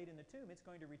 body's been laid in the tomb. It's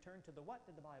going to return to the what,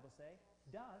 did the Bible say?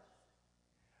 Dust.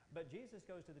 But Jesus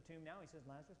goes to the tomb now. He says,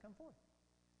 "Lazarus, come forth."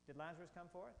 Did Lazarus come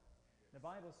forth? The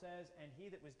Bible says, "And he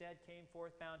that was dead came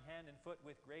forth, bound hand and foot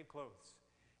with grave clothes."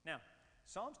 Now,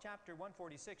 Psalms chapter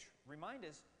 146 reminds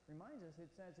us,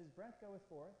 it says, "His breath goeth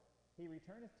forth, he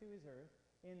returneth to his earth.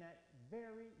 In that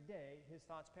very day his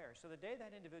thoughts perish." So the day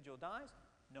that individual dies,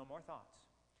 no more thoughts.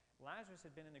 Lazarus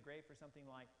had been in the grave for something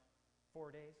like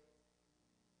 4 days.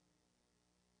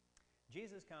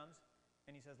 Jesus comes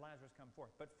and he says, "Lazarus, come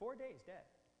forth." But 4 days dead,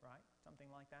 right? Something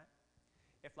like that.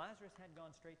 If Lazarus had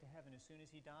gone straight to heaven as soon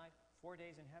as he died, 4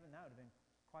 days in heaven, that would have been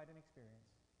quite an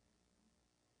experience.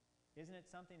 Isn't it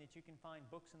something that you can find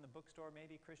books in the bookstore,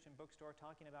 maybe a Christian bookstore,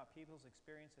 talking about people's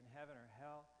experience in heaven or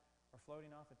hell or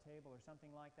floating off a table or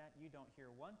something like that? You don't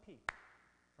hear one peep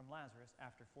from Lazarus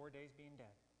after 4 days being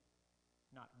dead.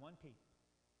 Not one peep.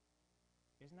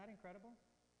 Isn't that incredible?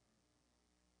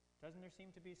 Doesn't there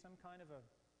seem to be some kind of a,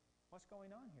 what's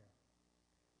going on here?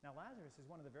 Now, Lazarus is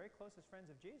one of the very closest friends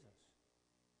of Jesus.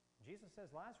 Jesus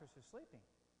says Lazarus is sleeping.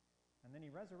 And then he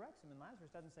resurrects him, and Lazarus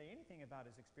doesn't say anything about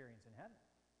his experience in heaven.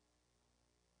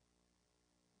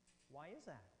 Why is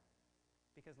that?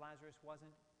 Because Lazarus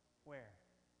wasn't where?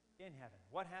 In heaven.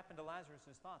 What happened to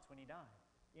Lazarus' thoughts when he died?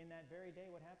 In that very day,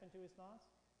 what happened to his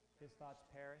thoughts? His thoughts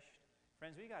perished.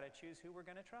 Friends, we got to choose who we're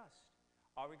going to trust.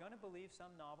 Are we going to believe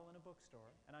some novel in a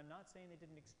bookstore? And I'm not saying they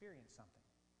didn't experience something.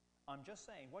 I'm just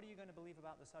saying, what are you going to believe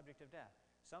about the subject of death?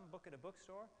 Some book at a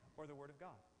bookstore or the Word of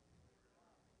God?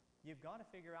 You've got to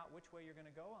figure out which way you're going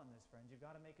to go on this, friends. You've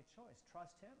got to make a choice.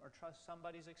 Trust him or trust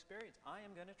somebody's experience. I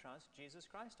am going to trust Jesus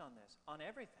Christ on this, on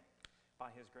everything, by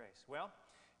his grace. Well,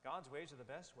 God's ways are the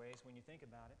best ways when you think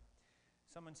about it.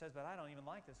 Someone says, "But I don't even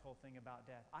like this whole thing about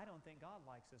death." I don't think God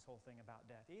likes this whole thing about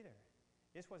death either.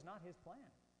 This was not his plan.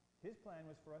 His plan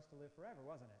was for us to live forever,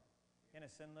 wasn't it? In a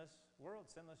sinless world,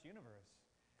 sinless universe.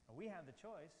 We had the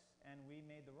choice, and we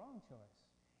made the wrong choice.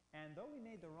 And though we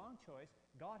made the wrong choice,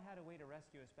 God had a way to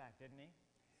rescue us back, didn't he?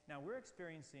 Now, we're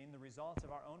experiencing the results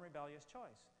of our own rebellious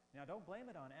choice. Now, don't blame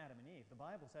it on Adam and Eve. The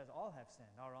Bible says all have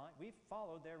sinned, all right? We've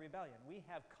followed their rebellion. We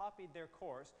have copied their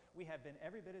course. We have been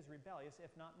every bit as rebellious,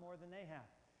 if not more than they have.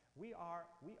 We are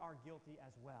guilty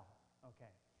as well,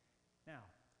 okay? Now,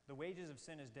 the wages of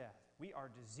sin is death. We are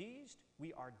diseased.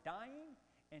 We are dying.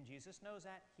 And Jesus knows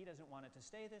that. He doesn't want it to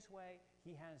stay this way.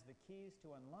 He has the keys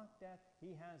to unlock death.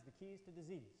 He has the keys to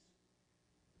disease.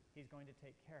 He's going to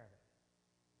take care of it.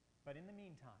 But in the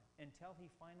meantime, until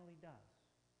he finally does,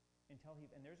 and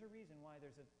there's a reason why it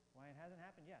hasn't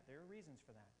happened yet. There are reasons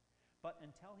for that. But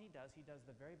until he does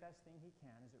the very best thing he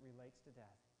can as it relates to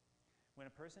death.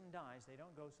 When a person dies, they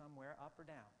don't go somewhere up or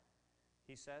down.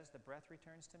 He says, "The breath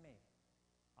returns to me.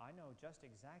 I know just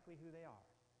exactly who they are.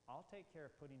 I'll take care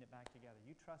of putting it back together.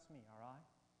 You trust me, all right?"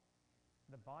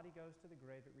 The body goes to the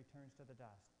grave, it returns to the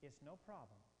dust. It's no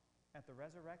problem. At the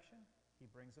resurrection, he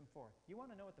brings them forth. You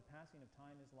want to know what the passing of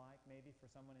time is like, maybe, for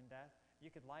someone in death? You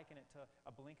could liken it to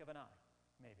a blink of an eye,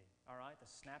 maybe, all right? The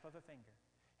snap of a finger.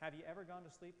 Have you ever gone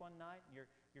to sleep one night and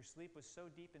your sleep was so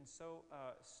deep and so,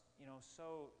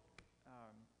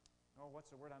 what's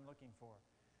the word I'm looking for?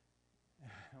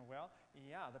 Well,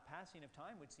 yeah, the passing of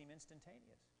time would seem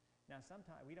instantaneous. Now,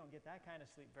 sometimes we don't get that kind of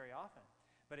sleep very often.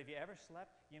 But if you ever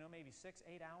slept, maybe 6,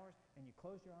 8 hours, and you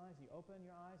close your eyes, you open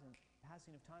your eyes, and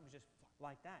passing of time is just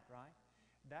like that, right?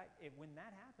 When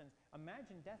that happens,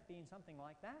 imagine death being something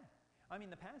like that. I mean,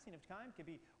 the passing of time could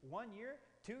be 1 year,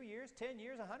 2 years, 10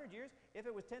 years, 100 years. If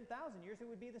it was 10,000 years, it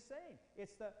would be the same.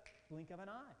 It's the blink of an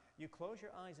eye. You close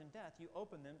your eyes in death, you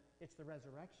open them, it's the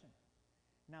resurrection.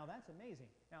 Now, that's amazing.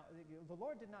 Now, the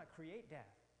Lord did not create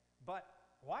death, but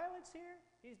while it's here,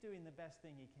 he's doing the best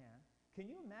thing he can. Can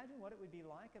you imagine what it would be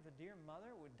like if a dear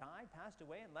mother would die, passed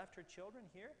away, and left her children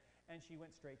here, and she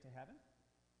went straight to heaven?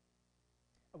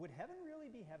 Would heaven really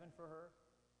be heaven for her,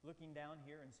 looking down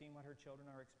here and seeing what her children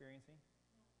are experiencing?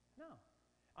 No.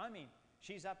 I mean,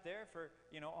 she's up there for,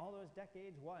 all those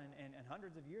decades, and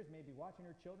hundreds of years maybe, watching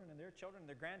her children and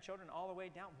their grandchildren all the way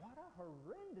down. What a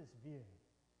horrendous view.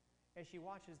 As she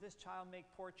watches this child make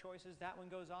poor choices, that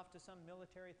one goes off to some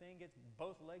military thing, gets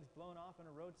both legs blown off in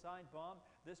a roadside bomb.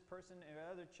 This person and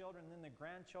other children, and then the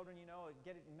grandchildren,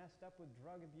 get it messed up with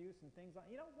drug abuse and things like,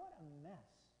 what a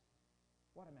mess.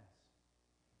 What a mess.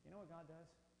 You know what God does?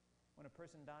 When a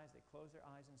person dies, they close their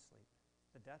eyes and sleep.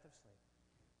 The death of sleep.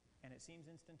 And it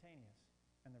seems instantaneous.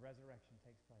 And the resurrection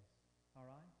takes place. All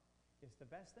right? It's the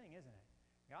best thing, isn't it?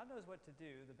 God knows what to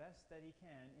do the best that He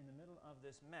can in the middle of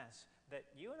this mess that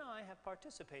you and I have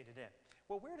participated in.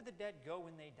 Well, where do the dead go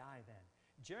when they die then?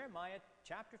 Jeremiah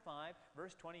chapter 5,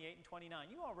 verse 28 and 29.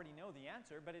 You already know the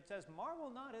answer, but it says, "Marvel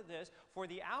not at this, for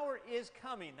the hour is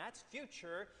coming." That's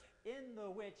future, in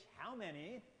the which how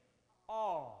many?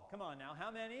 All. Come on now,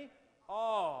 how many?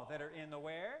 All that are in the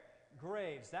where?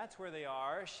 Graves, that's where they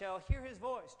are, shall hear His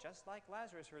voice, just like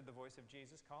Lazarus heard the voice of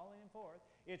Jesus calling him forth.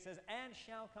 It says, "And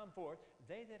shall come forth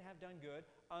they that have done good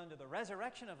unto the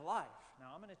resurrection of life."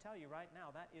 Now, I'm going to tell you right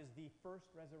now, that is the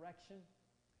first resurrection.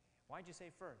 Why'd you say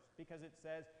first? Because it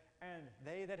says, "And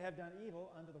they that have done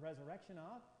evil unto the resurrection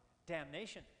of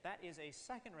damnation." That is a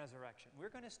second resurrection. We're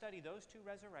going to study those two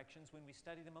resurrections when we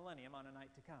study the millennium on a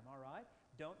night to come, all right?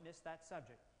 Don't miss that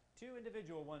subject. Two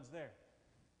individual ones there.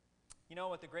 You know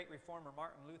what the great reformer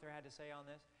Martin Luther had to say on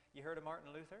this? You heard of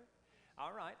Martin Luther?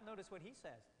 All right, notice what he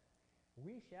says.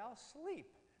 "We shall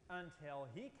sleep until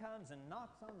He comes and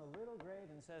knocks on the little grave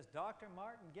and says, 'Dr.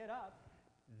 Martin, get up.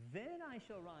 Then I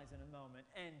shall rise in a moment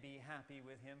and be happy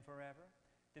with Him forever.'"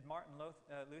 Did Martin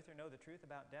Luther know the truth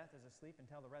about death as asleep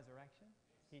until the resurrection?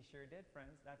 He sure did,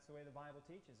 friends. That's the way the Bible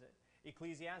teaches it.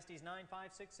 Ecclesiastes 9,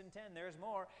 5, 6, and 10, there's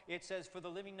more. It says, "For the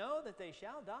living know that they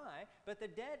shall die, but the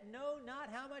dead know not."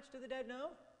 How much do the dead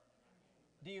know?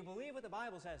 Do you believe what the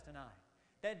Bible says tonight?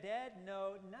 The dead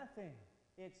know nothing.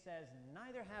 It says,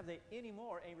 "Neither have they any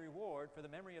more a reward, for the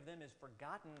memory of them is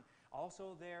forgotten.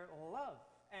 Also their love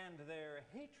and their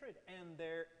hatred and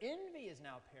their envy is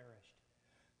now perished.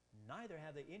 Neither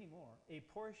have they any more a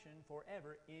portion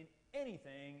forever in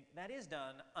anything that is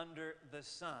done under the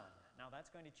sun." Now that's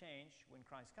going to change when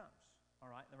Christ comes, all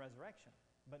right, in the resurrection.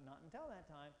 But not until that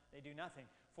time, they do nothing.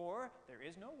 "For there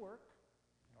is no work,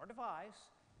 nor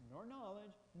device, nor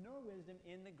knowledge, nor wisdom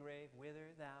in the grave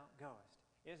whither thou goest."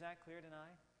 Is that clear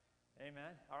tonight?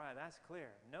 Amen? All right, that's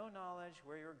clear. No knowledge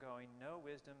where you're going, no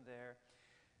wisdom there.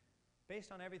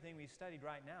 Based on everything we've studied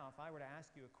right now, if I were to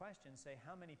ask you a question, say,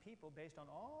 how many people, based on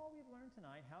all we've learned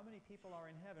tonight, how many people are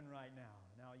in heaven right now?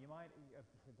 Now, you might,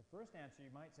 the first answer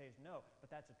you might say is no, but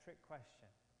that's a trick question.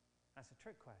 That's a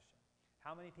trick question.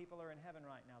 How many people are in heaven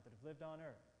right now that have lived on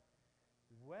earth?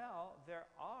 Well, there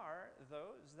are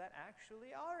those that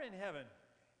actually are in heaven.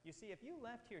 You see, if you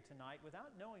left here tonight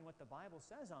without knowing what the Bible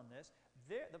says on this,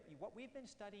 what we've been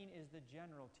studying is the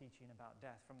general teaching about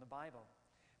death from the Bible.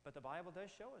 But the Bible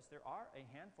does show us there are a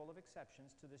handful of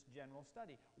exceptions to this general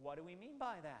study. What do we mean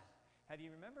by that? Do you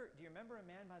remember a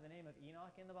man by the name of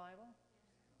Enoch in the Bible?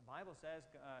 Yes. The Bible says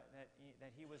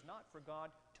that he was not, for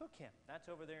God took him. That's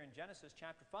over there in Genesis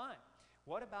chapter 5.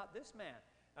 What about this man?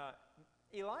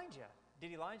 Elijah.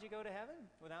 Did Elijah go to heaven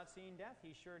without seeing death?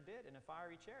 He sure did, in a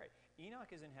fiery chariot.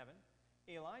 Enoch is in heaven.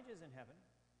 Elijah is in heaven.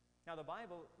 Now, the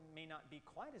Bible may not be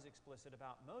quite as explicit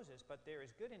about Moses, but there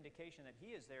is good indication that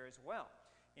he is there as well.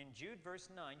 In Jude verse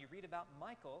 9, you read about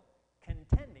Michael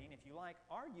contending, if you like,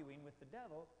 arguing with the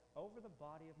devil over the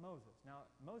body of Moses. Now,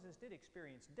 Moses did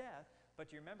experience death, but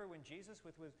do you remember when Jesus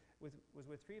was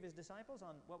with three of his disciples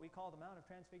on what we call the Mount of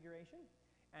Transfiguration?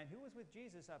 And who was with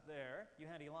Jesus up there? You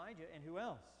had Elijah, and who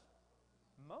else?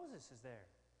 Moses is there.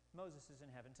 Moses is in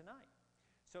heaven tonight.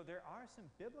 So there are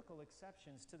some biblical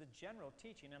exceptions to the general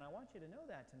teaching, and I want you to know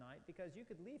that tonight, because you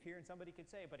could leave here and somebody could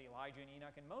say, but Elijah and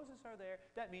Enoch and Moses are there,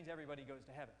 that means everybody goes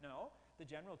to heaven. No, the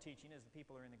general teaching is the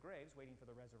people are in the graves waiting for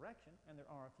the resurrection, and there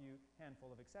are a few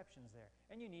handful of exceptions there.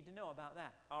 And you need to know about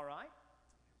that, all right?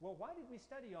 Well, why did we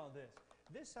study all this?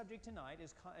 This subject tonight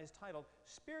is titled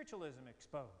Spiritualism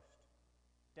Exposed,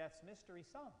 Death's Mystery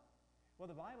Sum. Well,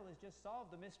 the Bible has just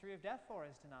solved the mystery of death for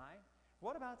us tonight.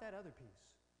 What about that other piece?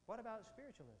 What about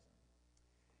spiritualism?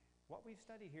 What we've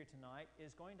studied here tonight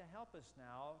is going to help us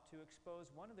now to expose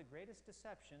one of the greatest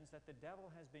deceptions that the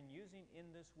devil has been using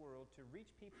in this world to reach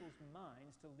people's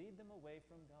minds to lead them away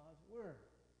from God's Word.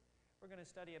 We're going to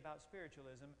study about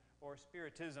spiritualism or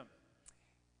spiritism.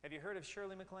 Have you heard of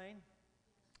Shirley MacLaine?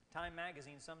 Time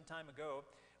magazine some time ago.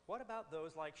 What about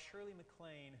those like Shirley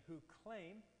MacLaine who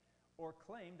claim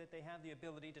that they have the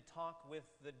ability to talk with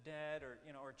the dead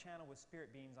or channel with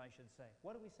spirit beings, I should say?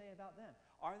 What do we say about them?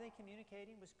 Are they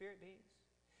communicating with spirit beings?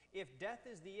 If death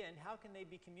is the end, how can they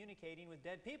be communicating with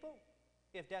dead people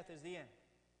if death is the end?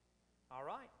 All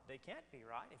right, they can't be,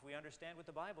 right, if we understand what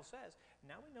the Bible says.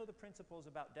 Now we know the principles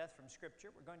about death from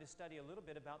Scripture. We're going to study a little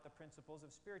bit about the principles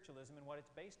of spiritualism and what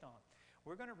it's based on.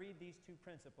 We're going to read these two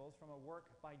principles from a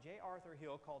work by J. Arthur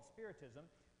Hill called Spiritism,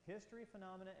 History,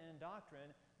 Phenomena, and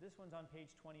Doctrine. This one's on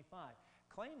page 25.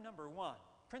 Claim number 1,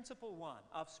 principle 1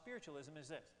 of spiritualism is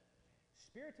this.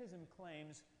 Spiritism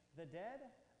claims the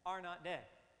dead are not dead.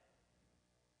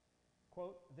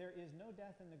 Quote, there is no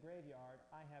death in the graveyard.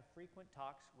 I have frequent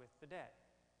talks with the dead.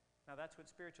 Now that's what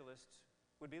spiritualists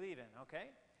would believe in,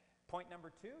 okay? Point number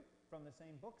 2, from the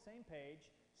same book, same page,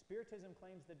 Spiritism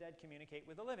claims the dead communicate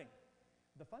with the living.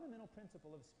 The fundamental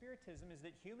principle of Spiritism is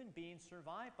that human beings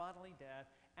survive bodily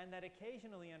death and that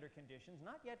occasionally under conditions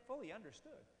not yet fully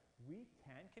understood, we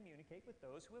can communicate with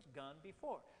those who have gone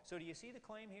before. So do you see the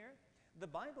claim here? The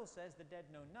Bible says the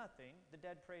dead know nothing, the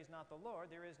dead praise not the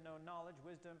Lord, there is no knowledge,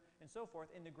 wisdom, and so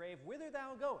forth in the grave whither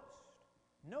thou goest.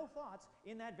 No thoughts,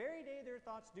 in that very day their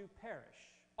thoughts do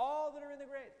perish. All that are in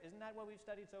the grave. Isn't that what we've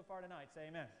studied so far tonight?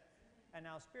 Say amen. And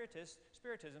now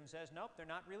Spiritism says, nope, they're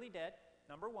not really dead.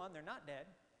 Number 1, they're not dead.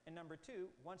 And number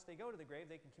 2, once they go to the grave,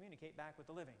 they can communicate back with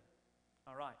the living.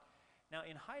 All right. Now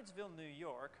in Hydesville, New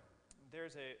York, there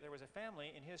was a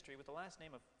family in history with the last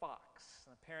name of Fox.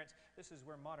 And the parents, this is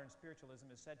where modern spiritualism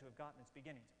is said to have gotten its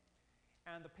beginnings.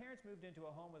 And the parents moved into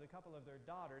a home with a couple of their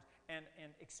daughters, and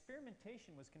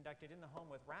experimentation was conducted in the home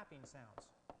with rapping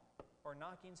sounds or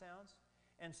knocking sounds,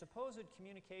 and supposed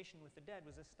communication with the dead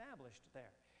was established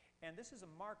there. And this is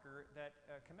a marker that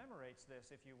commemorates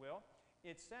this, if you will.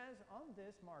 It says on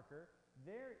this marker,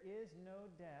 there is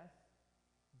no death,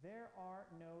 there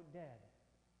are no dead.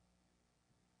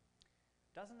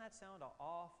 Doesn't that sound an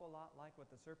awful lot like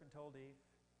what the serpent told Eve?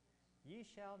 Ye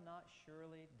shall not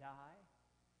surely die.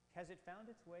 Has it found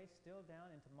its way still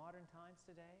down into modern times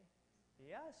today?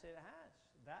 Yes, it has.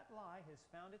 That lie has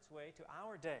found its way to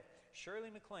our day.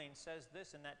 Shirley MacLaine says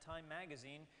this in that Time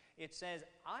magazine. It says,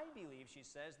 I believe, she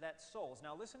says, that souls.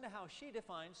 Now listen to how she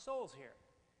defines souls here.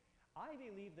 I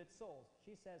believe that souls,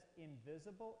 she says,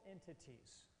 invisible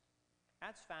entities.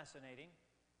 That's fascinating,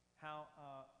 how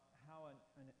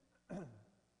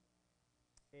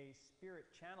a spirit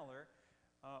channeler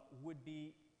would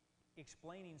be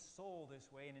explaining soul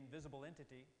this way, an invisible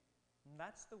entity. And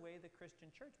that's the way the Christian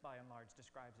church, by and large,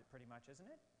 describes it pretty much, isn't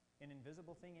it? An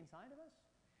invisible thing inside of us.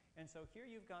 And so here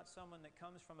you've got someone that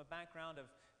comes from a background of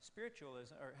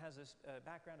spiritualism, or has a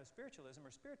background of spiritualism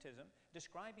or spiritism,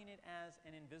 describing it as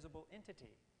an invisible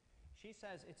entity. She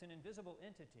says it's an invisible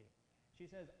entity. She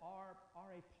says are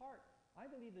a part,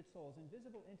 I believe that souls,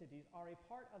 invisible entities, are a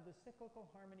part of the cyclical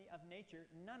harmony of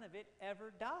nature. None of it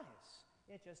ever dies.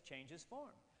 It just changes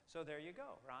form. So there you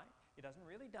go, right? It doesn't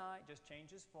really die, it just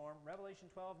changes form. Revelation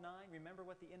 12:9, remember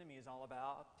what the enemy is all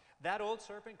about. That old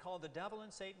serpent called the devil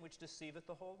and Satan, which deceiveth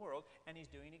the whole world, and he's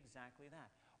doing exactly that.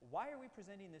 Why are we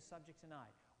presenting this subject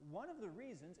tonight? One of the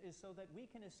reasons is so that we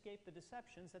can escape the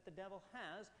deceptions that the devil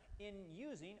has in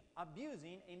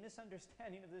abusing a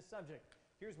misunderstanding of this subject.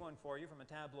 Here's one for you from a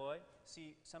tabloid.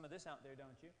 See some of this out there,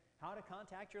 don't you? How to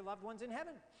contact your loved ones in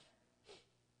heaven.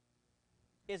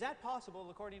 Is that possible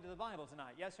according to the Bible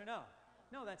tonight? Yes or no?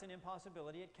 No, that's an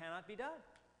impossibility. It cannot be done.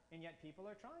 And yet people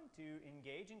are trying to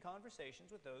engage in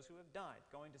conversations with those who have died,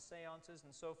 going to seances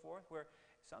and so forth, where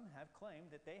some have claimed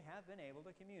that they have been able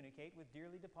to communicate with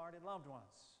dearly departed loved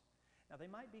ones. Now, they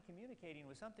might be communicating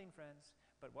with something, friends,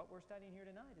 but what we're studying here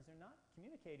tonight is they're not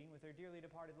communicating with their dearly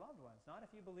departed loved ones, not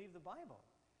if you believe the Bible.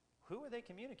 Who are they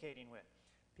communicating with?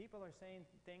 People are saying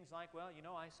things like, well, you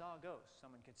know, I saw a ghost,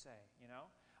 someone could say, you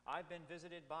know. I've been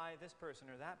visited by this person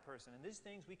or that person. And these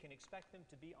things, we can expect them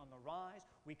to be on the rise.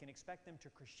 We can expect them to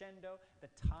crescendo.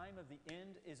 The time of the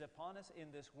end is upon us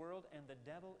in this world, and the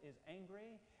devil is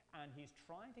angry, and he's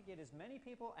trying to get as many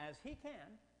people as he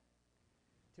can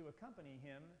to accompany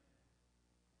him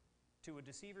to a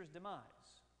deceiver's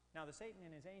demise. Now, the Satan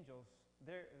and his angels,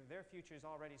 their future is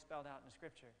already spelled out in the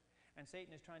Scripture. And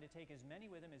Satan is trying to take as many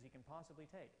with him as he can possibly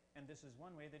take. And this is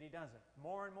one way that he does it.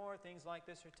 More and more things like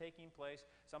this are taking place.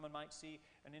 Someone might see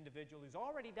an individual who's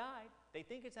already died. They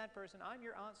think it's that person. I'm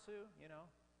your Aunt Sue, you know.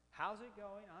 How's it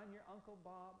going? I'm your Uncle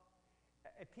Bob.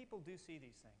 People do see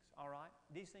these things, all right?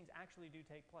 These things actually do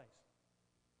take place.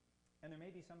 And there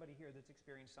may be somebody here that's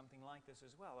experienced something like this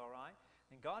as well, all right?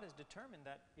 And God has determined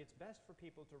that it's best for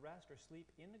people to rest or sleep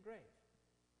in the grave.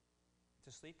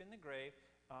 To sleep in the grave.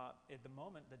 At the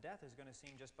moment, the death is going to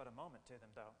seem just but a moment to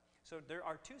them, though. So there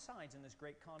are two sides in this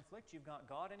great conflict. You've got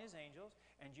God and his angels,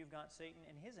 and you've got Satan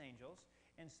and his angels.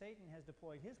 And Satan has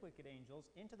deployed his wicked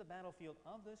angels into the battlefield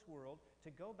of this world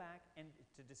to go back and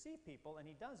to deceive people, and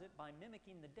he does it by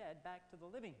mimicking the dead back to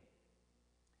the living.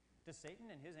 Does Satan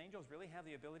and his angels really have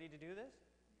the ability to do this?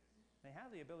 They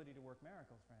have the ability to work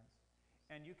miracles, friends.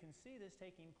 And you can see this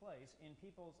taking place in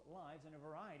people's lives in a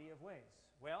variety of ways.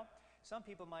 Well, some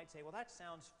people might say, well, that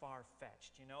sounds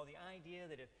far-fetched. You know, the idea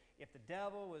that if the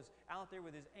devil was out there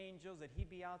with his angels, that he'd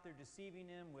be out there deceiving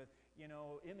them with, you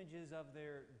know, images of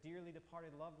their dearly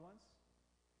departed loved ones.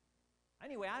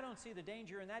 Anyway, I don't see the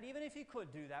danger in that. Even if he could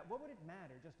do that, what would it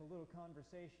matter? Just a little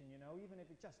conversation, you know, even if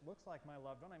it just looks like my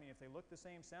loved one. I mean, if they look the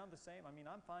same, sound the same, I mean,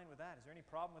 I'm fine with that. Is there any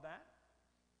problem with that?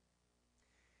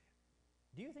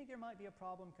 Do you think there might be a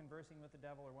problem conversing with the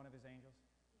devil or one of his angels?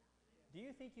 Do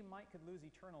you think you could lose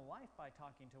eternal life by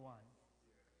talking to one?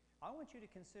 I want you to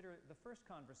consider the first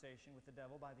conversation with the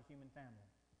devil by the human family.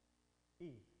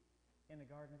 Eve, in the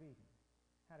Garden of Eden,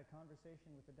 had a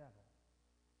conversation with the devil.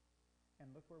 And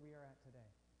look where we are at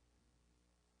today.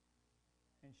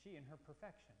 And she, in her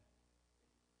perfection,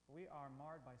 we are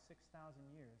marred by 6,000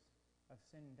 years of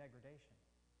sin and degradation.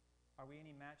 Are we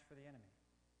any match for the enemy?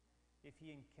 If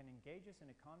he can engage us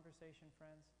in a conversation,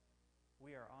 friends,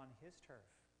 we are on his turf.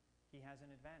 He has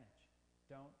an advantage.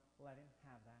 Don't let him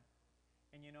have that.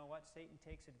 And you know what? Satan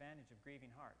takes advantage of grieving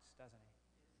hearts, doesn't he?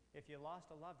 If you lost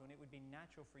a loved one, it would be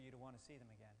natural for you to want to see them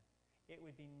again. It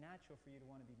would be natural for you to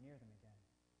want to be near them again.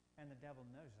 And the devil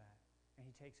knows that, and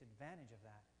he takes advantage of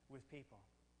that with people.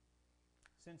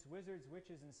 Since wizards,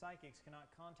 witches, and psychics cannot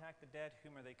contact the dead,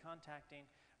 whom are they contacting?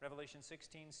 Revelation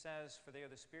 16 says, for they are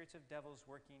the spirits of devils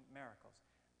working miracles.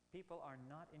 People are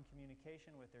not in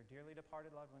communication with their dearly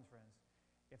departed loved ones, friends.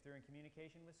 If they're in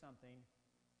communication with something,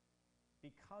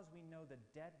 because we know the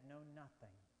dead know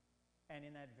nothing, and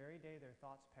in that very day their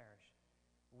thoughts perish,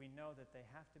 we know that they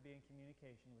have to be in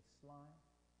communication with sly,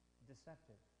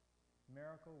 deceptive,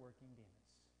 miracle-working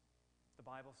demons. The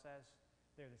Bible says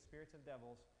they're the spirits of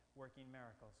devils working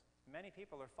miracles. Many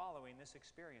people are following this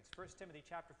experience. 1 Timothy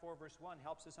chapter 4, verse 1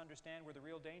 helps us understand where the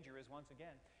real danger is once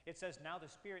again. It says, now the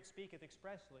Spirit speaketh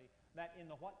expressly that in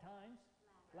the what times?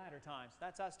 Latter times.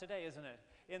 That's us today, isn't it?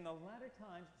 In the latter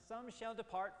times, some shall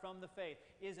depart from the faith.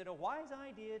 Is it a wise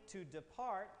idea to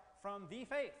depart from the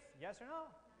faith? Yes or no?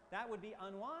 That would be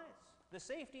unwise. The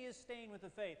safety is staying with the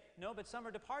faith. No, but some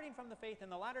are departing from the faith in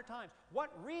the latter times.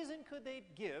 What reason could they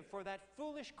give for that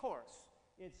foolish course?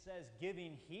 It says,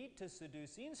 giving heed to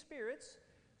seducing spirits,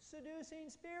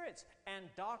 and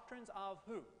doctrines of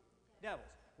who? Devils.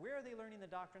 Where are they learning the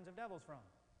doctrines of devils from?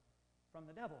 From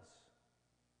the devils.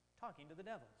 Talking to the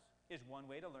devils is one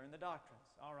way to learn the doctrines.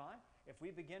 All right? If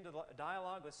we begin to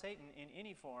dialogue with Satan in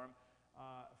any form,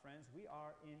 friends, we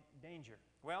are in danger.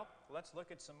 Well, let's look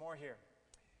at some more here.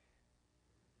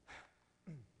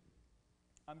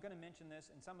 I'm going to mention this,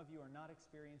 and some of you are not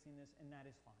experiencing this, and that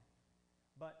is fine.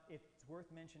 But it's worth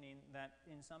mentioning that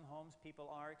in some homes, people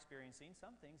are experiencing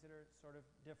some things that are sort of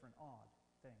different, odd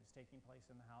things taking place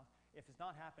in the house. If it's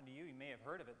not happened to you, you may have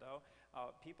heard of it, though.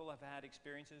 People have had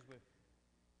experiences with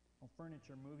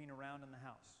furniture moving around in the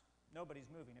house. Nobody's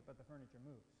moving it, but the furniture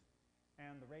moves.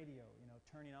 And the radio,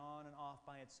 turning on and off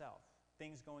by itself.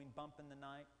 Things going bump in the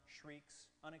night, shrieks,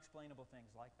 unexplainable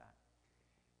things like that.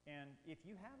 And if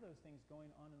you have those things going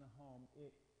on in the home,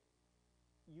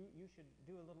 you should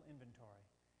do a little inventory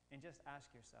and just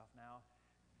ask yourself now,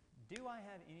 do I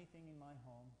have anything in my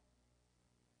home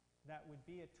that would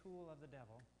be a tool of the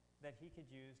devil that he could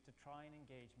use to try and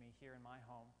engage me here in my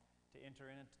home, to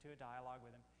enter into a dialogue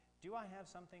with him? Do I have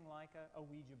something like a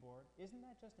Ouija board? Isn't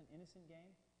that just an innocent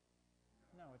game?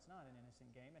 No, it's not an innocent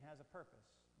game. It has a purpose.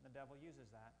 The devil uses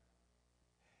that.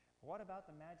 What about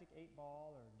the magic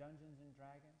 8-ball or Dungeons and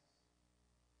Dragons?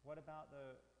 What about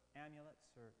the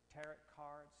amulets or tarot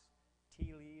cards,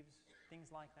 tea leaves, things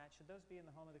like that? Should those be in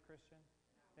the home of the Christian?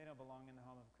 They don't belong in the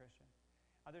home of a Christian.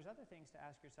 There's other things to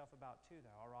ask yourself about too,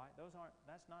 though, all right?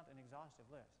 That's not an exhaustive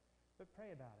list. But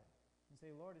pray about it and say,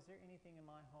 Lord, is there anything in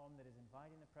my home that is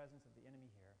inviting the presence of the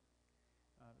enemy here?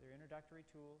 They're introductory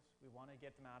tools. We want to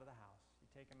get them out of the house. You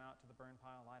take them out to the burn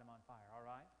pile, light them on fire, all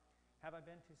right? Have I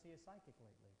been to see a psychic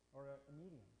lately or a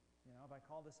medium? Have I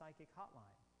called the psychic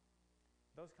hotline?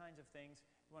 Those kinds of things,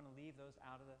 we want to leave those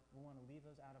out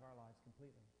of our lives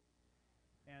completely.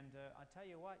 And I tell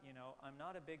you what, I'm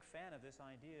not a big fan of this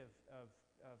idea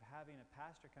of having a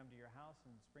pastor come to your house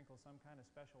and sprinkle some kind of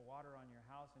special water on your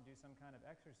house and do some kind of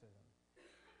exorcism.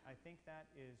 I think that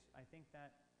is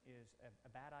a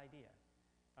bad idea.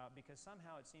 Because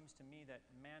somehow it seems to me that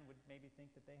man would maybe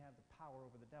think that they have the power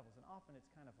over the devils. And often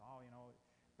it's kind of,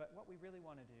 but what we really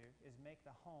want to do is make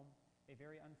the home a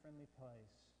very unfriendly place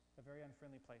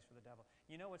for the devil.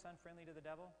 You know what's unfriendly to the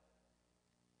devil?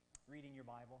 Reading your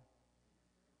Bible.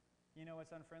 You know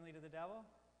what's unfriendly to the devil?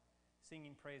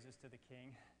 Singing praises to the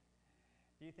King.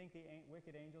 Do you think the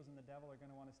wicked angels and the devil are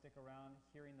going to want to stick around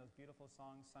hearing those beautiful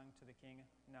songs sung to the king?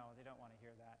 No, they don't want to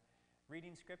hear that.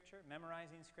 Reading Scripture,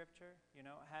 memorizing Scripture,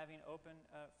 having open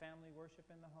family worship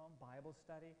in the home, Bible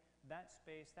study, that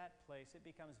space, that place, it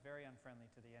becomes very unfriendly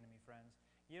to the enemy, friends.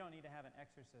 You don't need to have an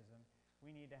exorcism.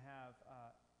 We need to have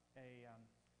a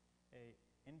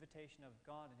invitation of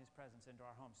God and His presence into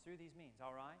our homes through these means,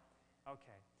 all right?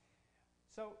 Okay.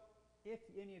 So, if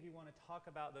any of you want to talk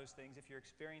about those things, if you're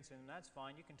experiencing them, that's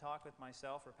fine. You can talk with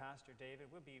myself or Pastor David.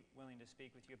 We'll be willing to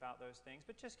speak with you about those things.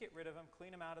 But just get rid of them,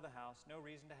 clean them out of the house. No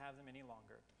reason to have them any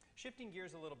longer. Shifting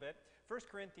gears a little bit, 1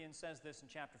 Corinthians says this in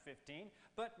chapter 15,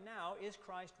 "But now is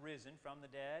Christ risen from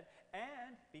the dead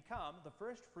and become the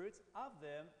first fruits of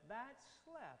them that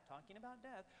slept." Talking about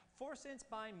death. "For since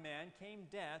by man came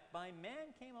death, by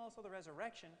man came also the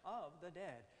resurrection of the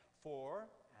dead. For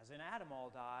as in Adam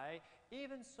all die,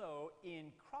 even so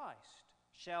in Christ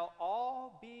shall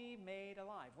all be made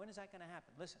alive." When is that going to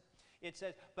happen? Listen, it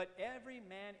says, "But every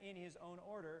man in his own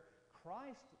order,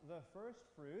 Christ the first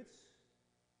fruits."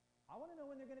 I want to know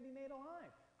when they're going to be made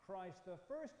alive. "Christ the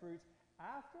first fruits,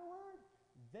 afterward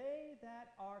they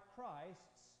that are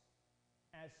Christ's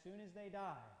as soon as they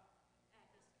die."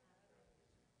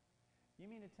 You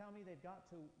mean to tell me they've got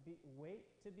to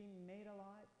wait to be made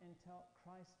alive until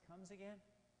Christ comes again?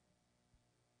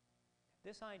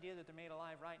 This idea that they're made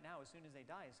alive right now as soon as they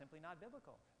die is simply not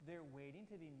biblical. They're waiting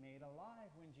to be made alive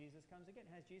when Jesus comes again.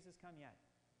 Has Jesus come yet?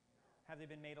 Have they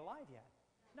been made alive yet?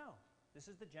 No. This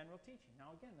is the general teaching.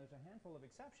 Now again, there's a handful of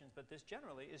exceptions, but this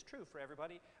generally is true for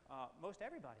everybody, most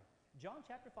everybody. John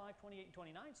chapter 5, 28 and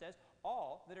 29 says,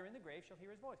 "All that are in the grave shall hear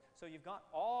His voice." So you've got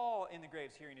all in the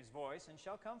graves hearing His voice, and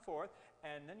shall come forth.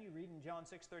 And then you read in John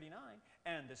 6:39,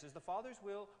 "And this is the Father's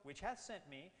will which hath sent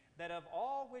me, that of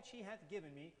all which He hath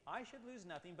given me, I should lose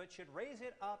nothing, but should raise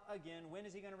it up again." When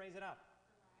is He going to raise it up?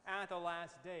 At the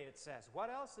last day, it says. What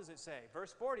else does it say?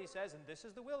 Verse 40 says, "And this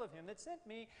is the will of Him that sent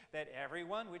me, that every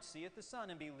one which seeth the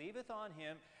Son and believeth on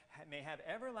Him may have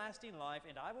everlasting life,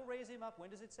 and I will raise him up."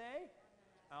 When does it say?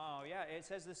 Oh, yeah, it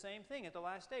says the same thing at the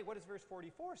last day. What does verse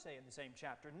 44 say in the same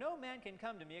chapter? "No man can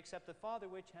come to me except the Father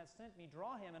which hath sent me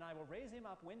draw him, and I will raise him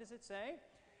up." When does it say?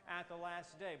 At the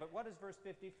last day. But what does verse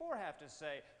 54 have to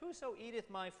say? "Whoso eateth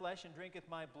my flesh and drinketh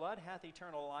my blood hath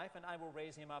eternal life, and I will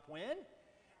raise him up." When?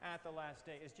 At the last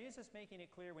day. Is Jesus making it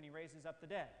clear when He raises up the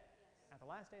dead? Yes. At the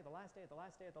last day, at the last day, at the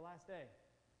last day, at the last day.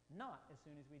 Not as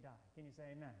soon as we die. Can you say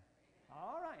amen?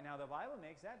 All right, now the Bible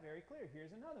makes that very clear.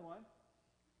 Here's another one.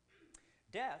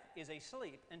 Death is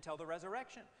asleep until the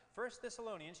resurrection. 1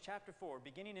 Thessalonians chapter 4,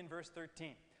 beginning in verse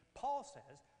 13. Paul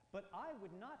says, "But I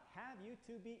would not have you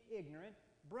to be ignorant,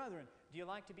 brethren." Do you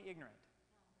like to be ignorant?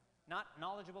 Not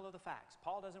knowledgeable of the facts.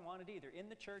 Paul doesn't want it either. In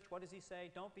the church, what does he say?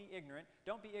 Don't be ignorant.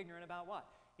 Don't be ignorant about what?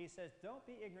 He says, "Don't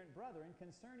be ignorant, brethren,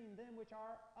 concerning them which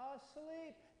are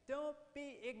asleep." Don't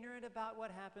be ignorant about what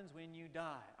happens when you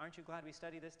die. Aren't you glad we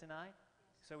study this tonight?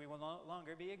 Yes. So we will no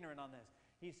longer be ignorant on this.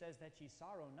 He says that ye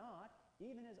sorrow not,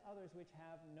 even as others which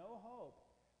have no hope.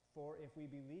 For if we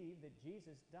believe that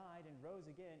Jesus died and rose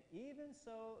again, even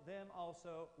so them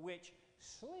also which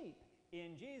sleep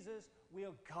in Jesus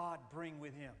will God bring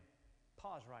with Him.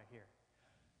 Pause right here.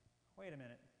 Wait a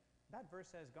minute. That verse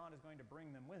says God is going to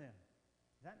bring them with Him.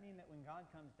 Does that mean that when God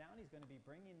comes down, He's going to be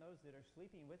bringing those that are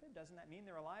sleeping with Him? Doesn't that mean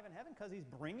they're alive in heaven because He's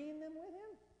bringing them with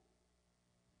Him?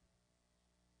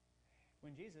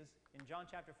 When Jesus, in John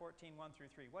chapter 14, 1 through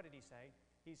 3, what did He say?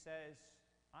 He says,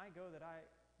 "I go that I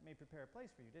may prepare a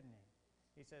place for you," didn't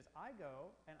He? He says, "I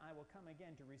go and I will come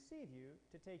again to receive you,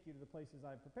 to take you to the places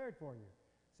I've prepared for you."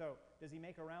 So, does He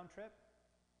make a round trip?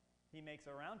 He makes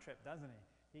a round trip, doesn't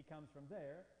He? He comes from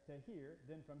there to here,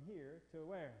 then from here to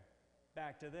where?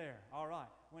 Back to there. All right.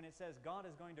 When it says God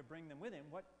is going to bring them with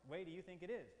Him, what way do you think it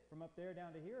is? From up there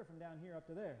down to here, or from down here up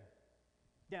to there?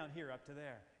 Down here up to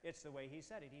there. It's the way He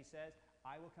said it. He says,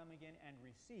 "I will come again and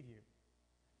receive you."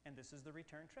 And this is the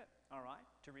return trip, all right?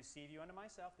 "To receive you unto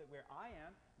myself, that where I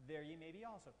am, there ye may be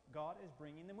also." God is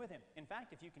bringing them with Him. In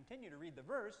fact, if you continue to read the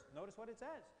verse, notice what it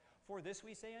says. "For this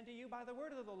we say unto you by the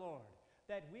word of the Lord,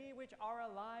 that we which are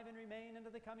alive and remain unto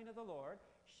the coming of the Lord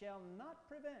shall not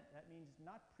prevent," that means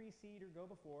not precede or go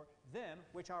before, "them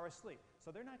which are asleep."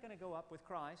 So they're not going to go up with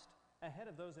Christ ahead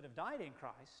of those that have died in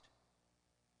Christ.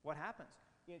 What happens?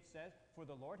 It says, "For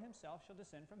the Lord Himself shall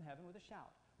descend from heaven with a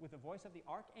shout, with the voice of the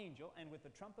archangel, and with the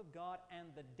trump of God,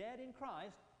 and the dead in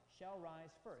Christ shall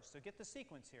rise first." So get the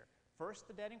sequence here. First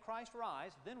the dead in Christ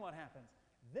rise, then what happens?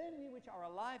 "Then we which are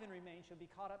alive and remain shall be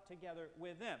caught up together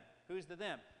with them." Who's the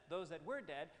them? Those that were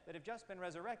dead, that have just been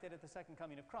resurrected at the second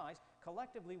coming of Christ,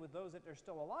 collectively with those that are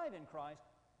still alive in Christ,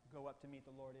 go up to meet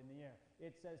the Lord in the air.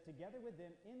 It says, together with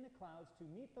them in the clouds to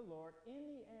meet the Lord in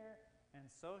the air, and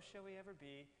so shall we ever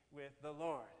be with the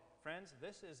Lord. Friends,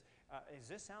 does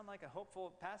this sound like a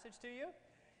hopeful passage to you?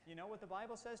 You know what the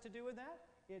Bible says to do with that?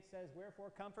 It says,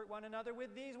 wherefore comfort one another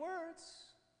with these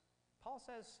words. Paul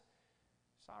says,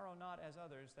 sorrow not as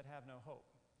others that have no hope.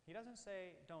 He doesn't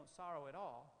say don't sorrow at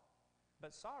all,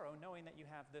 but sorrow knowing that you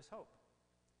have this hope.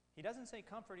 He doesn't say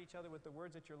comfort each other with the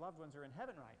words that your loved ones are in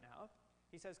heaven right now.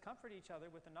 He says comfort each other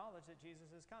with the knowledge that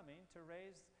Jesus is coming to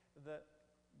raise the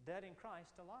dead in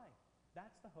Christ to life.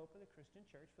 That's the hope of the Christian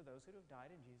church for those who have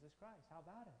died in Jesus Christ. How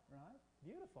about it, right?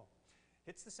 Beautiful.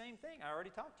 It's the same thing. I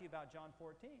already talked to you about John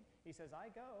 14. He says,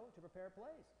 I go to prepare a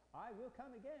place. I will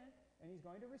come again, and he's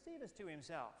going to receive us to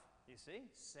himself. You see?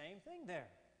 Same thing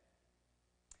there.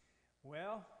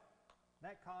 Well,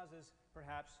 that causes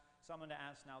perhaps someone to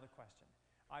ask now the question.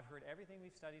 I've heard everything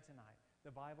we've studied tonight.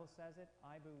 The Bible says it,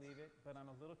 I believe it, but I'm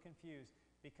a little confused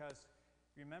because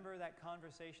remember that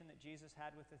conversation that Jesus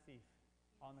had with the thief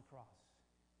on the cross?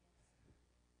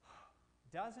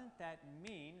 Doesn't that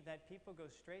mean that people go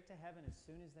straight to heaven as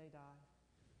soon as they die?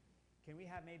 Can we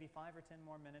have maybe 5 or 10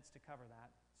 more minutes to cover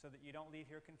that so that you don't leave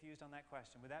here confused on that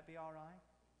question? Would that be all right?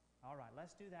 All right,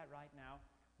 let's do that right now.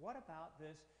 What about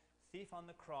this thief on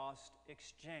the cross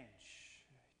exchange?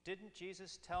 Didn't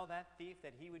Jesus tell that thief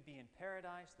that he would be in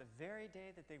paradise the very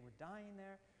day that they were dying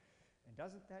there? And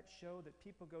doesn't that show that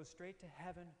people go straight to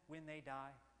heaven when they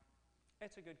die?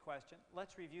 It's a good question.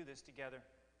 Let's review this together.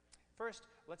 First,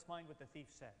 let's find what the thief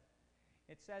said.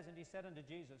 It says, and he said unto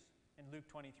Jesus in Luke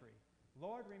 23,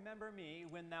 Lord, remember me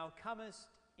when thou comest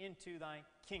into thy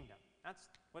kingdom. That's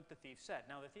what the thief said.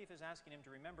 Now, the thief is asking him to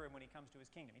remember him when he comes to his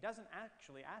kingdom. He doesn't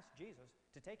actually ask Jesus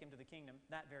to take him to the kingdom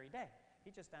that very day.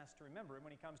 He just asks to remember him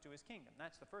when he comes to his kingdom.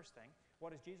 That's the first thing.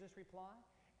 What does Jesus reply?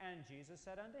 And Jesus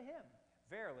said unto him,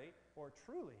 Verily, or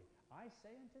truly, I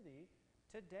say unto thee,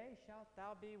 today shalt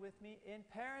thou be with me in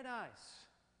paradise.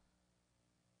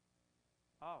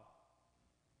 Oh.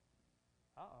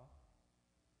 Uh-oh.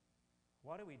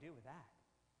 What do we do with that?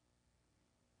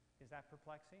 Is that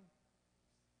perplexing?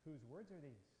 Whose words are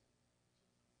these?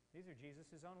 These are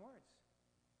Jesus' own words.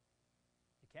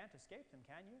 You can't escape them,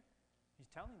 can you? He's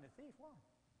telling the thief what?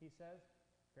 He says,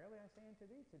 Verily I say unto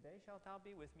thee, today shalt thou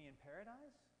be with me in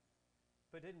paradise?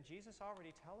 But didn't Jesus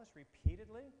already tell us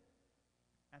repeatedly,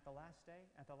 at the last day,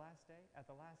 at the last day, at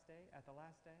the last day, at the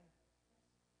last day?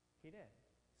 He did.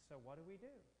 So what do we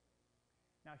do?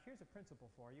 Now here's a principle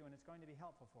for you, and it's going to be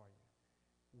helpful for you.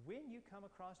 When you come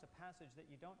across a passage that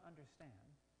you don't understand,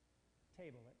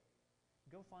 table it.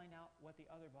 Go find out what the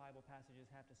other Bible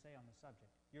passages have to say on the subject.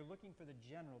 You're looking for the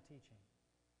general teaching.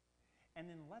 And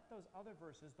then let those other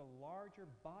verses, the larger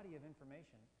body of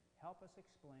information, help us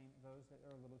explain those that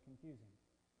are a little confusing.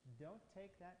 Don't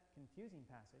take that confusing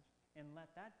passage and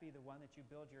let that be the one that you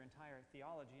build your entire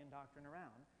theology and doctrine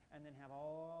around, and then have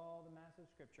all the massive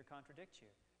Scripture contradict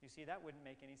you. You see, that wouldn't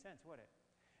make any sense, would it?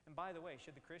 And by the way,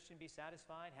 should the Christian be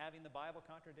satisfied having the Bible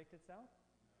contradict itself?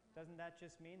 Doesn't that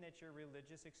just mean that your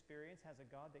religious experience has a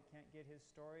God that can't get his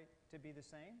story to be the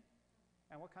same?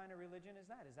 And what kind of religion is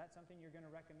that? Is that something you're going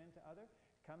to recommend to others?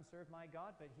 Come serve my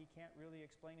God, but he can't really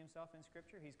explain himself in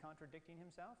Scripture. He's contradicting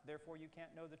himself. Therefore, you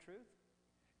can't know the truth.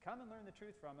 Come and learn the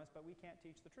truth from us, but we can't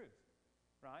teach the truth,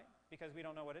 right? Because we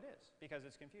don't know what it is, because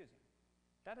it's confusing.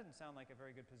 That doesn't sound like a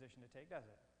very good position to take, does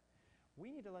it?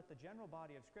 We need to let the general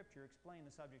body of Scripture explain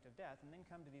the subject of death and then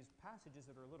come to these passages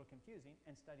that are a little confusing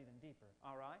and study them deeper,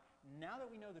 all right? Now that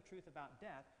we know the truth about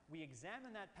death, we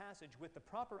examine that passage with the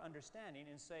proper understanding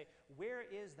and say, where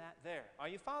is that there? Are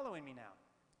you following me now?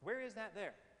 Where is that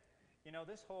there? You know,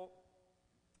 this whole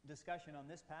discussion on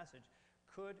this passage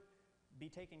could be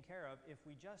taken care of if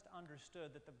we just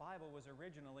understood that the Bible was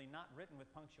originally not written with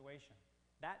punctuation.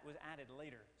 That was added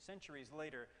later, centuries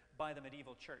later, by the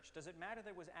medieval church. Does it matter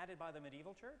that it was added by the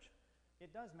medieval church?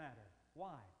 It does matter.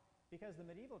 Why? Because the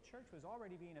medieval church was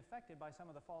already being affected by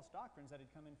some of the false doctrines that had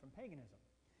come in from paganism.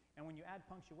 And when you add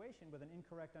punctuation with an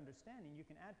incorrect understanding, you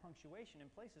can add punctuation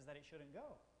in places that it shouldn't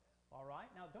go. All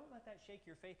right? Now, don't let that shake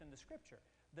your faith in the Scripture.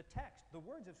 The text, the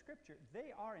words of Scripture,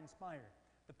 they are inspired.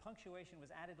 The punctuation was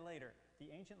added later. The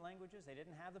ancient languages, they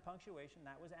didn't have the punctuation.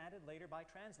 That was added later by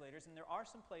translators, and there are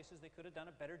some places they could have done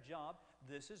a better job.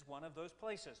 This is one of those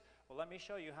places. Well, let me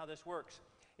show you how this works.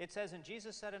 It says, and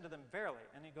Jesus said unto them, Verily,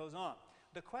 and it goes on.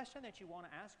 The question that you want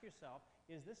to ask yourself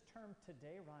is this term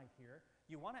today right here.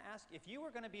 You want to ask, if you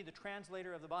were going to be the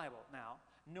translator of the Bible now,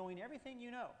 knowing everything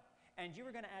you know, and you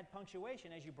were going to add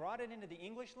punctuation as you brought it into the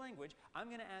English language, I'm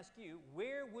going to ask you,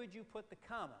 where would you put the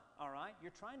comma? All right?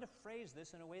 You're trying to phrase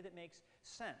this in a way that makes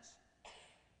sense.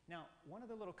 Now, one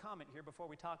other little comment here before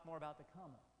we talk more about the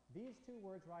comma. these two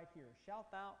words right here,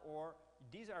 shalt thou, or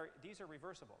these are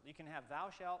reversible. You can have thou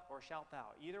shalt or shalt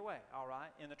thou. Either way, all right?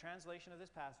 In the translation of this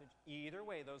passage, either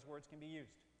way those words can be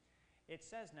used. It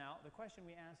says now, the question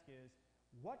we ask is,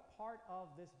 what part of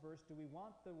this verse do we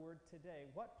want the word today?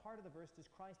 What part of the verse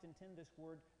does Christ intend this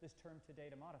word, this term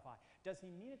today to modify? Does he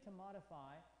mean it to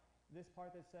modify this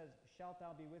part that says, shalt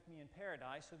thou be with me in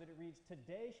paradise, so that it reads,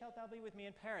 today shalt thou be with me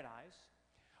in paradise?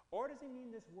 Or does he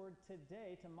mean this word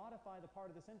today to modify the part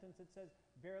of the sentence that says,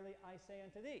 verily I say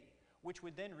unto thee, which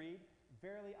would then read,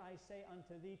 verily I say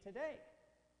unto thee today,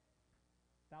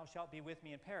 thou shalt be with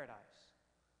me in paradise?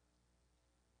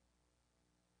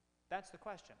 That's the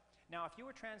question. Now, if you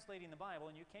were translating the Bible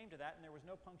and you came to that and there was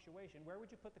no punctuation, where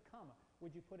would you put the comma?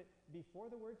 Would you put it before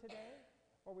the word today,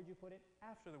 or would you put it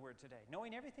after the word today?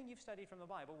 Knowing everything you've studied from the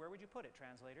Bible, where would you put it,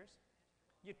 translators?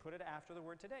 You'd put it after the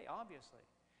word today, obviously.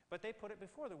 But they put it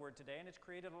before the word today, and it's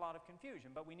created a lot of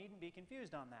confusion. But we needn't be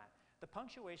confused on that. The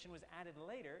punctuation was added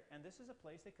later, and this is a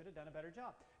place they could have done a better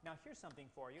job. Now, here's something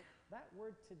for you. That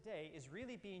word today is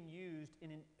really being used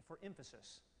for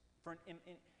emphasis,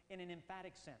 in an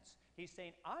emphatic sense. He's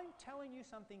saying, I'm telling you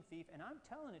something, thief, and I'm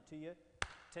telling it to you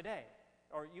today.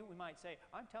 Or we might say,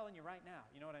 I'm telling you right now.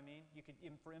 You know what I mean? You could,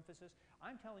 for emphasis,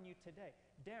 I'm telling you today.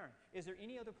 Darren, is there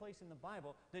any other place in the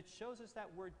Bible that shows us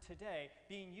that word today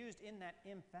being used in that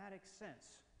emphatic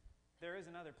sense? There is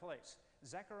another place.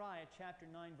 Zechariah chapter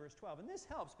 9, verse 12. And this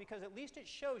helps because at least it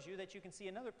shows you that you can see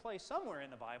another place somewhere in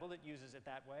the Bible that uses it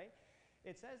that way.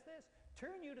 It says this,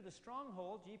 turn you to the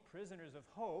stronghold, ye prisoners of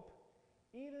hope,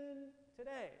 even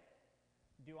today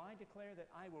do I declare that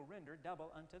I will render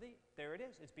double unto thee. There it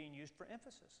is. It's being used for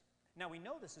emphasis. Now, we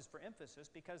know this is for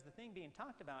emphasis because the thing being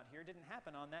talked about here didn't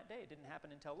happen on that day. It didn't happen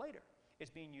until later.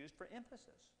 It's being used for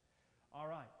emphasis. All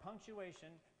right, punctuation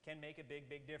can make a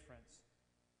big, big difference.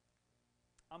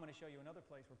 I'm going to show you another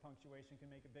place where punctuation can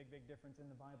make a big, big difference in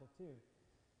the Bible too.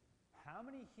 How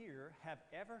many here have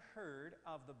ever heard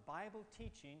of the Bible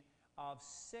teaching of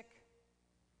sick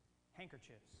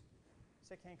handkerchiefs?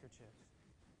 Sick handkerchiefs.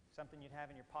 Something you'd have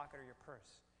in your pocket or your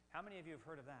purse. How many of you have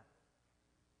heard of that?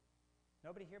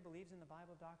 Nobody here believes in the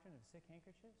Bible doctrine of sick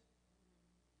handkerchiefs?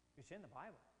 It's in the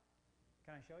Bible.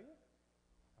 Can I show you?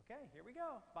 Okay, here we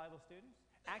go, Bible students.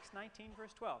 Acts 19,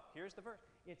 verse 12. Here's the verse.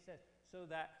 It says, so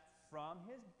that from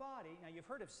his body, now you've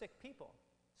heard of sick people,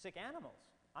 sick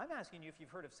animals. I'm asking you if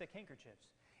you've heard of sick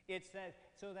handkerchiefs. It says,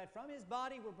 so that from his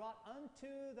body were brought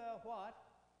unto the what?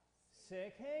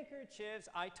 Sick handkerchiefs.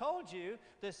 I told you,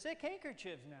 the sick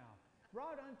handkerchiefs now.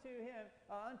 Brought unto him,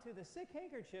 unto the sick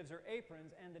handkerchiefs or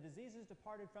aprons, and the diseases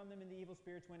departed from them, and the evil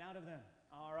spirits went out of them.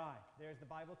 All right, there's the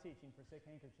Bible teaching for sick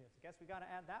handkerchiefs. I guess we got to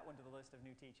add that one to the list of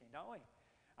new teaching, don't we?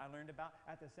 I learned about,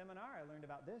 at the seminar, I learned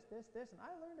about this, and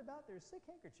I learned about their sick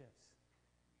handkerchiefs.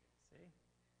 See?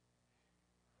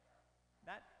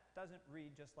 That doesn't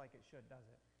read just like it should, does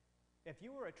it? If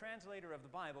you were a translator of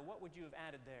the Bible, what would you have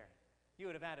added there? You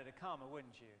would have added a comma,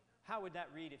 wouldn't you? How would that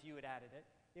read if you had added it?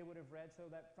 It would have read, so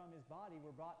that from his body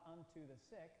were brought unto the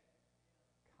sick,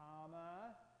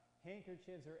 comma,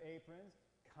 handkerchiefs or aprons,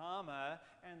 comma,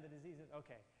 and the diseases.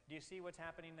 Okay, do you see what's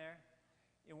happening there?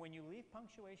 And when you leave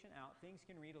punctuation out, things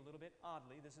can read a little bit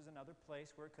oddly. This is another place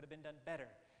where it could have been done better.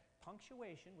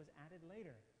 Punctuation was added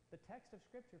later. The text of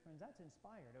Scripture, friends, that's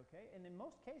inspired, okay? And in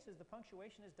most cases, the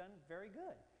punctuation is done very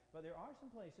good. But there are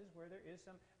some places where there is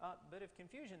some bit of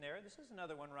confusion there. This is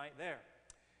another one right there.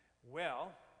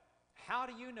 Well, how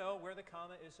do you know where the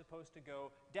comma is supposed to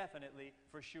go definitely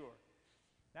for sure?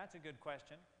 That's a good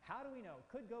question. How do we know?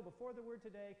 Could go before the word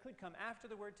today, could come after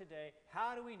the word today.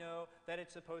 How do we know that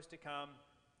it's supposed to come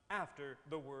after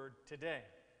the word today?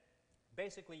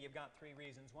 Basically, you've got three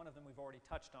reasons. One of them we've already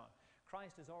touched on.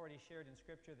 Christ has already shared in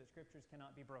Scripture that Scriptures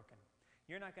cannot be broken.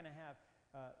 You're not going to have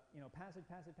passage.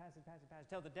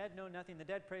 Tell the dead know nothing. The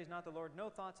dead praise not the Lord. No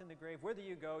thoughts in the grave. Whither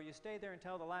you go, you stay there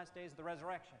until the last days of the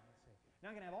resurrection. You're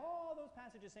not going to have all those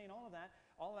passages saying all of that,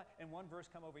 and one verse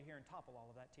come over here and topple all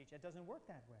of that teaching. It doesn't work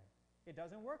that way. It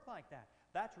doesn't work like that.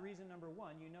 That's reason number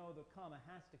one. You know the comma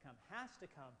has to come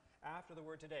after the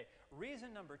word today. Reason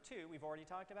number two, we've already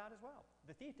talked about as well.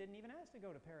 The thief didn't even ask to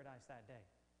go to paradise that day.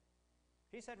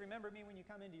 He said, remember me when you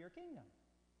come into your kingdom.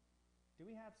 Do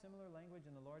we have similar language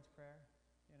in the Lord's Prayer?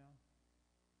 You know?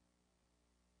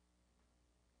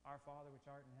 Our Father which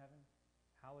art in heaven,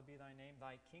 hallowed be thy name.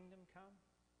 Thy kingdom come.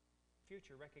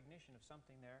 Future recognition of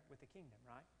something there with the kingdom,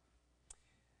 right?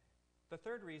 The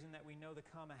third reason that we know the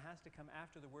comma has to come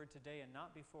after the word today and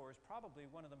not before is probably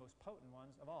one of the most potent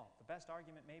ones of all. The best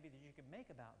argument maybe that you could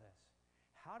make about this.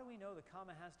 How do we know the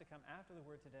comma has to come after the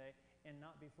word today and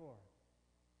not before?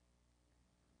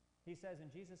 He says, and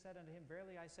Jesus said unto him,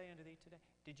 verily I say unto thee today.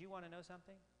 Did you want to know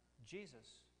something?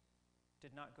 Jesus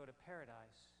did not go to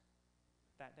paradise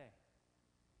that day.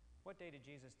 What day did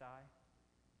Jesus die?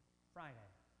 Friday.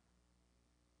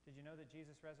 Did you know that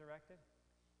Jesus resurrected?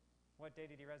 What day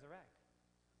did he resurrect?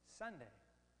 Sunday.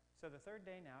 So the third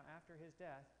day now, after his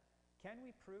death, can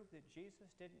we prove that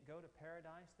Jesus didn't go to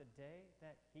paradise the day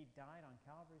that he died on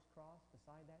Calvary's cross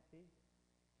beside that thief?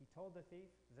 He told the thief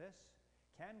this.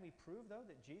 Can we prove, though,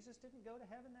 that Jesus didn't go to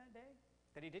heaven that day?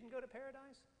 That he didn't go to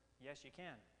paradise? Yes, you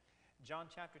can. John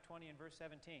chapter 20 and verse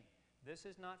 17. This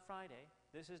is not Friday.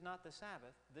 This is not the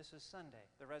Sabbath. This is Sunday,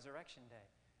 the resurrection day.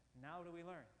 Now do we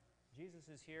learn? Jesus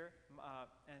is here,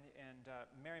 and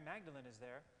Mary Magdalene is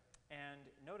there. And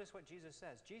notice what Jesus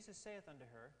says. Jesus saith unto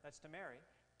her, that's to Mary,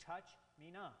 touch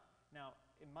me not. Now,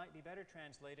 it might be better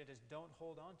translated as don't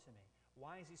hold on to me.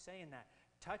 Why is he saying that?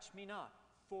 Touch me not,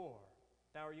 for,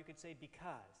 or you could say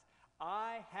because,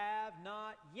 I have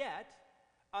not yet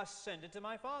ascended to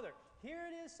my Father. Here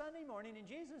it is Sunday morning, and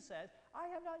Jesus says, I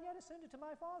have not yet ascended to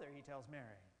my Father, he tells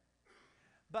Mary.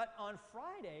 But on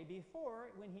Friday,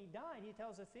 before, when he died, he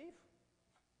tells the thief,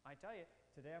 I tell you,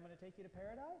 today I'm going to take you to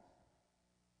paradise.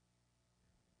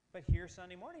 But here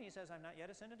Sunday morning, he says, I've not yet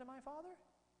ascended to my Father.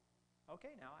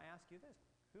 Okay, now I ask you this.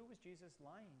 Who was Jesus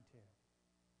lying to?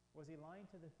 Was he lying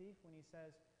to the thief when he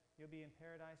says, you'll be in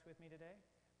paradise with me today?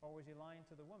 Or was he lying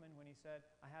to the woman when he said,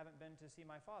 I haven't been to see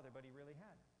my Father, but he really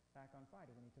had, back on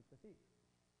Friday when he took the thief?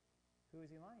 Who is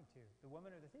he lying to? The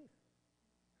woman or the thief?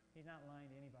 He's not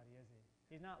lying to anybody, is he?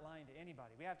 He's not lying to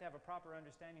anybody. We have to have a proper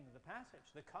understanding of the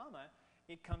passage. The comma,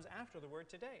 it comes after the word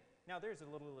today. Now there's a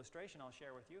little illustration I'll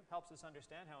share with you. Helps us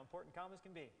understand how important commas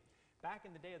can be. Back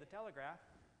in the day of the telegraph,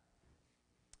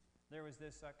 there was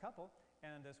this couple,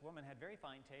 and this woman had very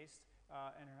fine taste,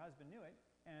 and her husband knew it,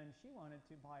 and she wanted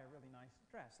to buy a really nice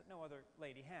dress that no other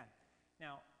lady had.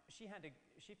 Now, she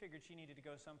figured she needed to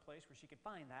go someplace where she could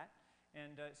find that,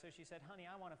 and so she said, honey,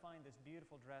 I want to find this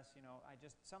beautiful dress,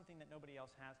 something that nobody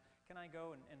else has. Can I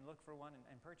go and look for one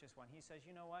and purchase one? He says,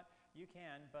 you know what, you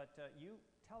can, but you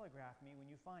telegraph me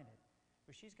when you find it.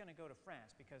 Well, she's going to go to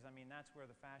France because, that's where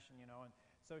the fashion, and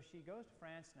so she goes to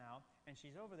France now, and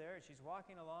she's over there, and she's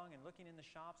walking along and looking in the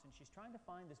shops, and she's trying to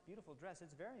find this beautiful dress.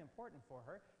 It's very important for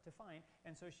her to find,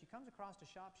 and so she comes across a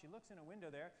shop, she looks in a window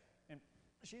there, and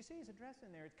she sees a dress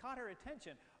in there. It caught her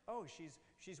attention. Oh,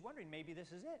 she's wondering, maybe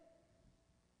this is it.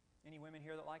 Any women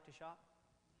here that like to shop?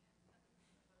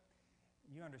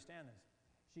 You understand this.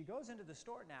 She goes into the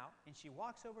store now, and she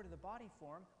walks over to the body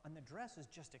form, and the dress is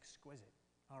just exquisite,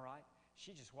 all right?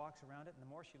 She just walks around it, and the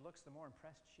more she looks, the more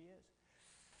impressed she is.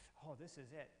 Oh, this is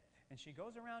it. And she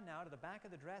goes around now to the back of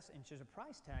the dress, and there's a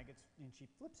price tag, and she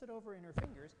flips it over in her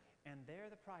fingers, and there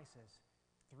the price is,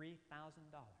 $3,000,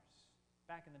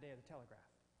 back in the day of the telegraph.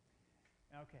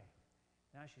 Okay,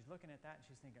 now she's looking at that, and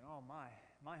she's thinking, oh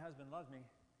my husband loves me.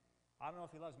 I don't know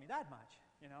if he loves me that much,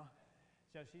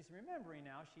 So she's remembering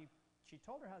now, she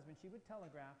told her husband she would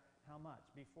telegraph how much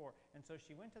before. And so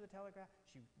she went to the telegraph,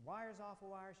 she wires off a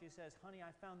wire, she says, honey,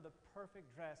 I found the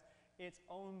perfect dress. It's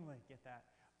only, get that,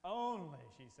 only,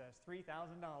 she says,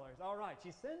 $3,000. All right,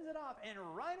 she sends it off, and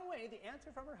right away the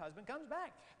answer from her husband comes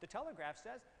back. The telegraph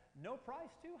says, no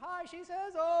price too high. She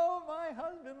says, oh, my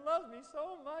husband loves me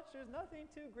so much, there's nothing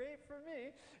too great for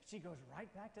me. She goes right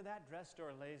back to that dress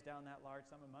store, lays down that large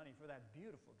sum of money for that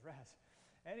beautiful dress.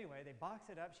 Anyway, they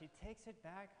box it up, she takes it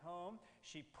back home,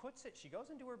 she goes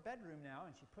into her bedroom now,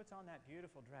 and she puts on that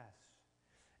beautiful dress.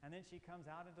 And then she comes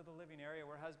out into the living area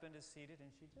where her husband is seated,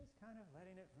 and she's just kind of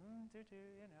letting it,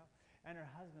 And her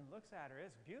husband looks at her.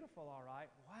 It's beautiful, all right.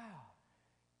 Wow.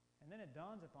 And then it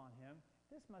dawns upon him,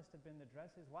 this must have been the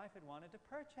dress his wife had wanted to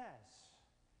purchase.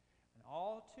 And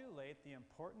all too late, the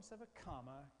importance of a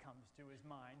comma comes to his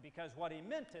mind, because what he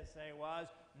meant to say was,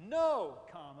 no,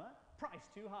 comma, price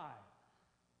too high.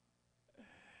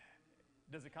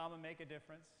 Does a comma make a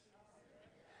difference?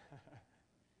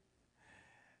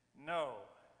 No.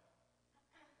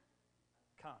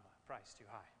 Comma, price too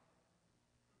high.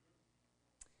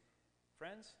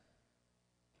 Friends,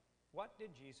 what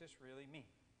did Jesus really mean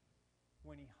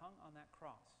when he hung on that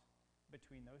cross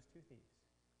between those two thieves?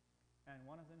 And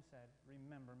one of them said,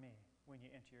 remember me when you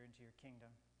enter into your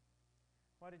kingdom.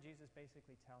 What did Jesus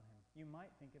basically tell him? You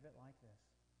might think of it like this.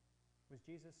 Was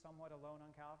Jesus somewhat alone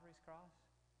on Calvary's cross?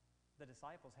 The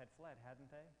disciples had fled, hadn't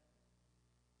they?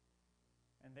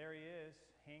 And there he is,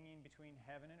 hanging between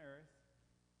heaven and earth,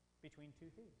 between two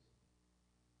thieves.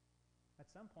 At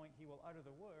some point, he will utter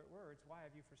the words, why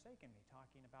have you forsaken me?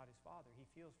 Talking about his Father. He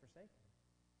feels forsaken.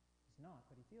 He's not,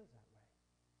 but he feels that way.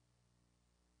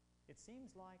 It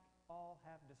seems like all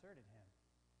have deserted him.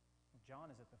 John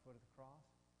is at the foot of the cross,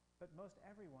 but most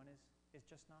everyone is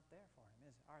just not there for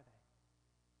him, are they?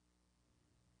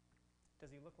 Does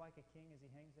he look like a king as he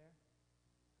hangs there?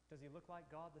 Does he look like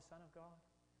God, the Son of God?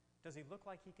 Does he look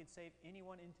like he could save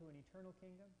anyone into an eternal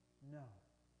kingdom? No.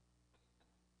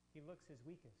 He looks his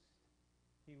weakest.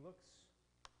 He looks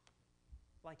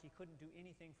like he couldn't do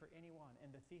anything for anyone.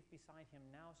 And the thief beside him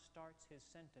now starts his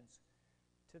sentence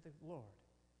to the Lord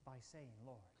by saying,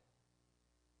 Lord.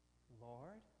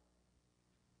 Lord?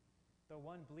 The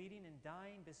one bleeding and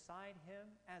dying beside him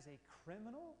as a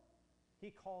criminal? He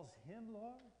calls him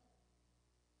Lord?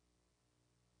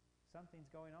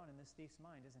 Something's going on in this thief's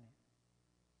mind, isn't it?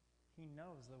 He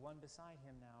knows the one beside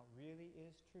him now really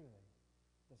is truly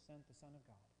the Son of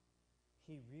God.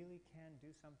 He really can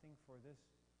do something for this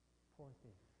poor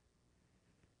thief.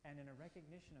 And in a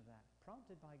recognition of that,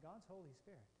 prompted by God's Holy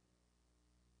Spirit,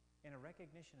 in a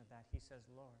recognition of that, he says,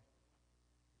 Lord,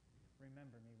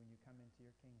 remember me when you come into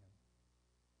your kingdom.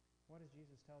 What does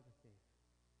Jesus tell the thief?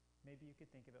 Maybe you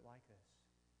could think of it like this.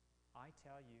 I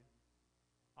tell you,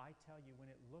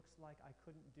 when it looks like I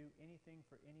couldn't do anything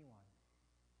for anyone,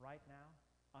 right now,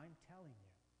 I'm telling you,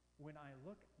 when I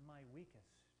look my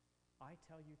weakest, I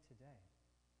tell you today,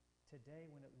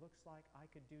 when it looks like I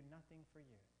could do nothing for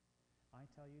you, I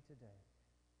tell you today,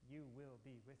 you will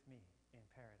be with me in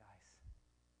paradise.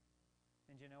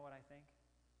 And you know what I think?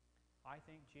 I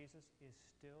think Jesus is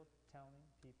still telling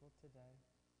people today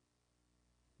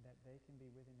that they can be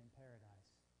with him in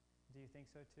paradise. Do you think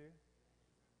so too?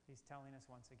 He's telling us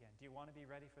once again. Do you want to be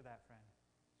ready for that, friend?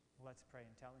 Let's pray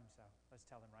and tell him so. Let's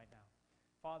tell him right now.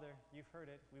 Father, you've heard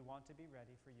it. We want to be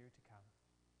ready for you to come.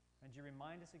 And you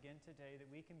remind us again today that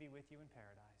we can be with you in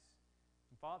paradise.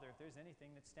 And Father, if there's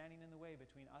anything that's standing in the way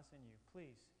between us and you,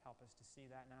 please help us to see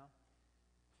that now.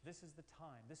 This is the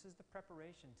time. This is the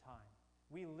preparation time.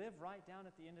 We live right down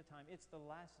at the end of time. It's the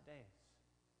last days.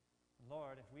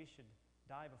 Lord, if we should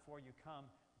die before you come,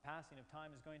 the passing of time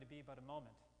is going to be but a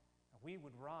moment. We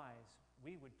would rise.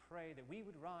 We would pray that we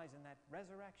would rise in that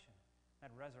resurrection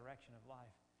of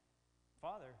life.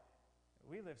 Father,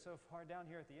 we live so far down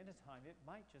here at the end of time, it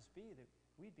might just be that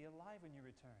we'd be alive when you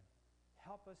return.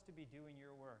 Help us to be doing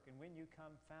your work. And when you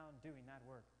come found doing that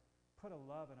work, put a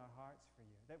love in our hearts for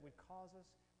you that would cause us,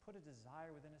 put a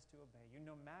desire within us to obey you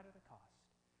no matter the cost.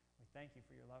 We thank you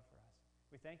for your love for us.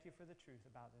 We thank you for the truth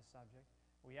about this subject.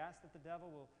 We ask that the devil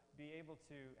will be able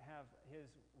to have his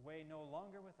way no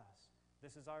longer with us.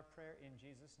 This is our prayer in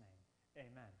Jesus' name.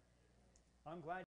 Amen. I'm glad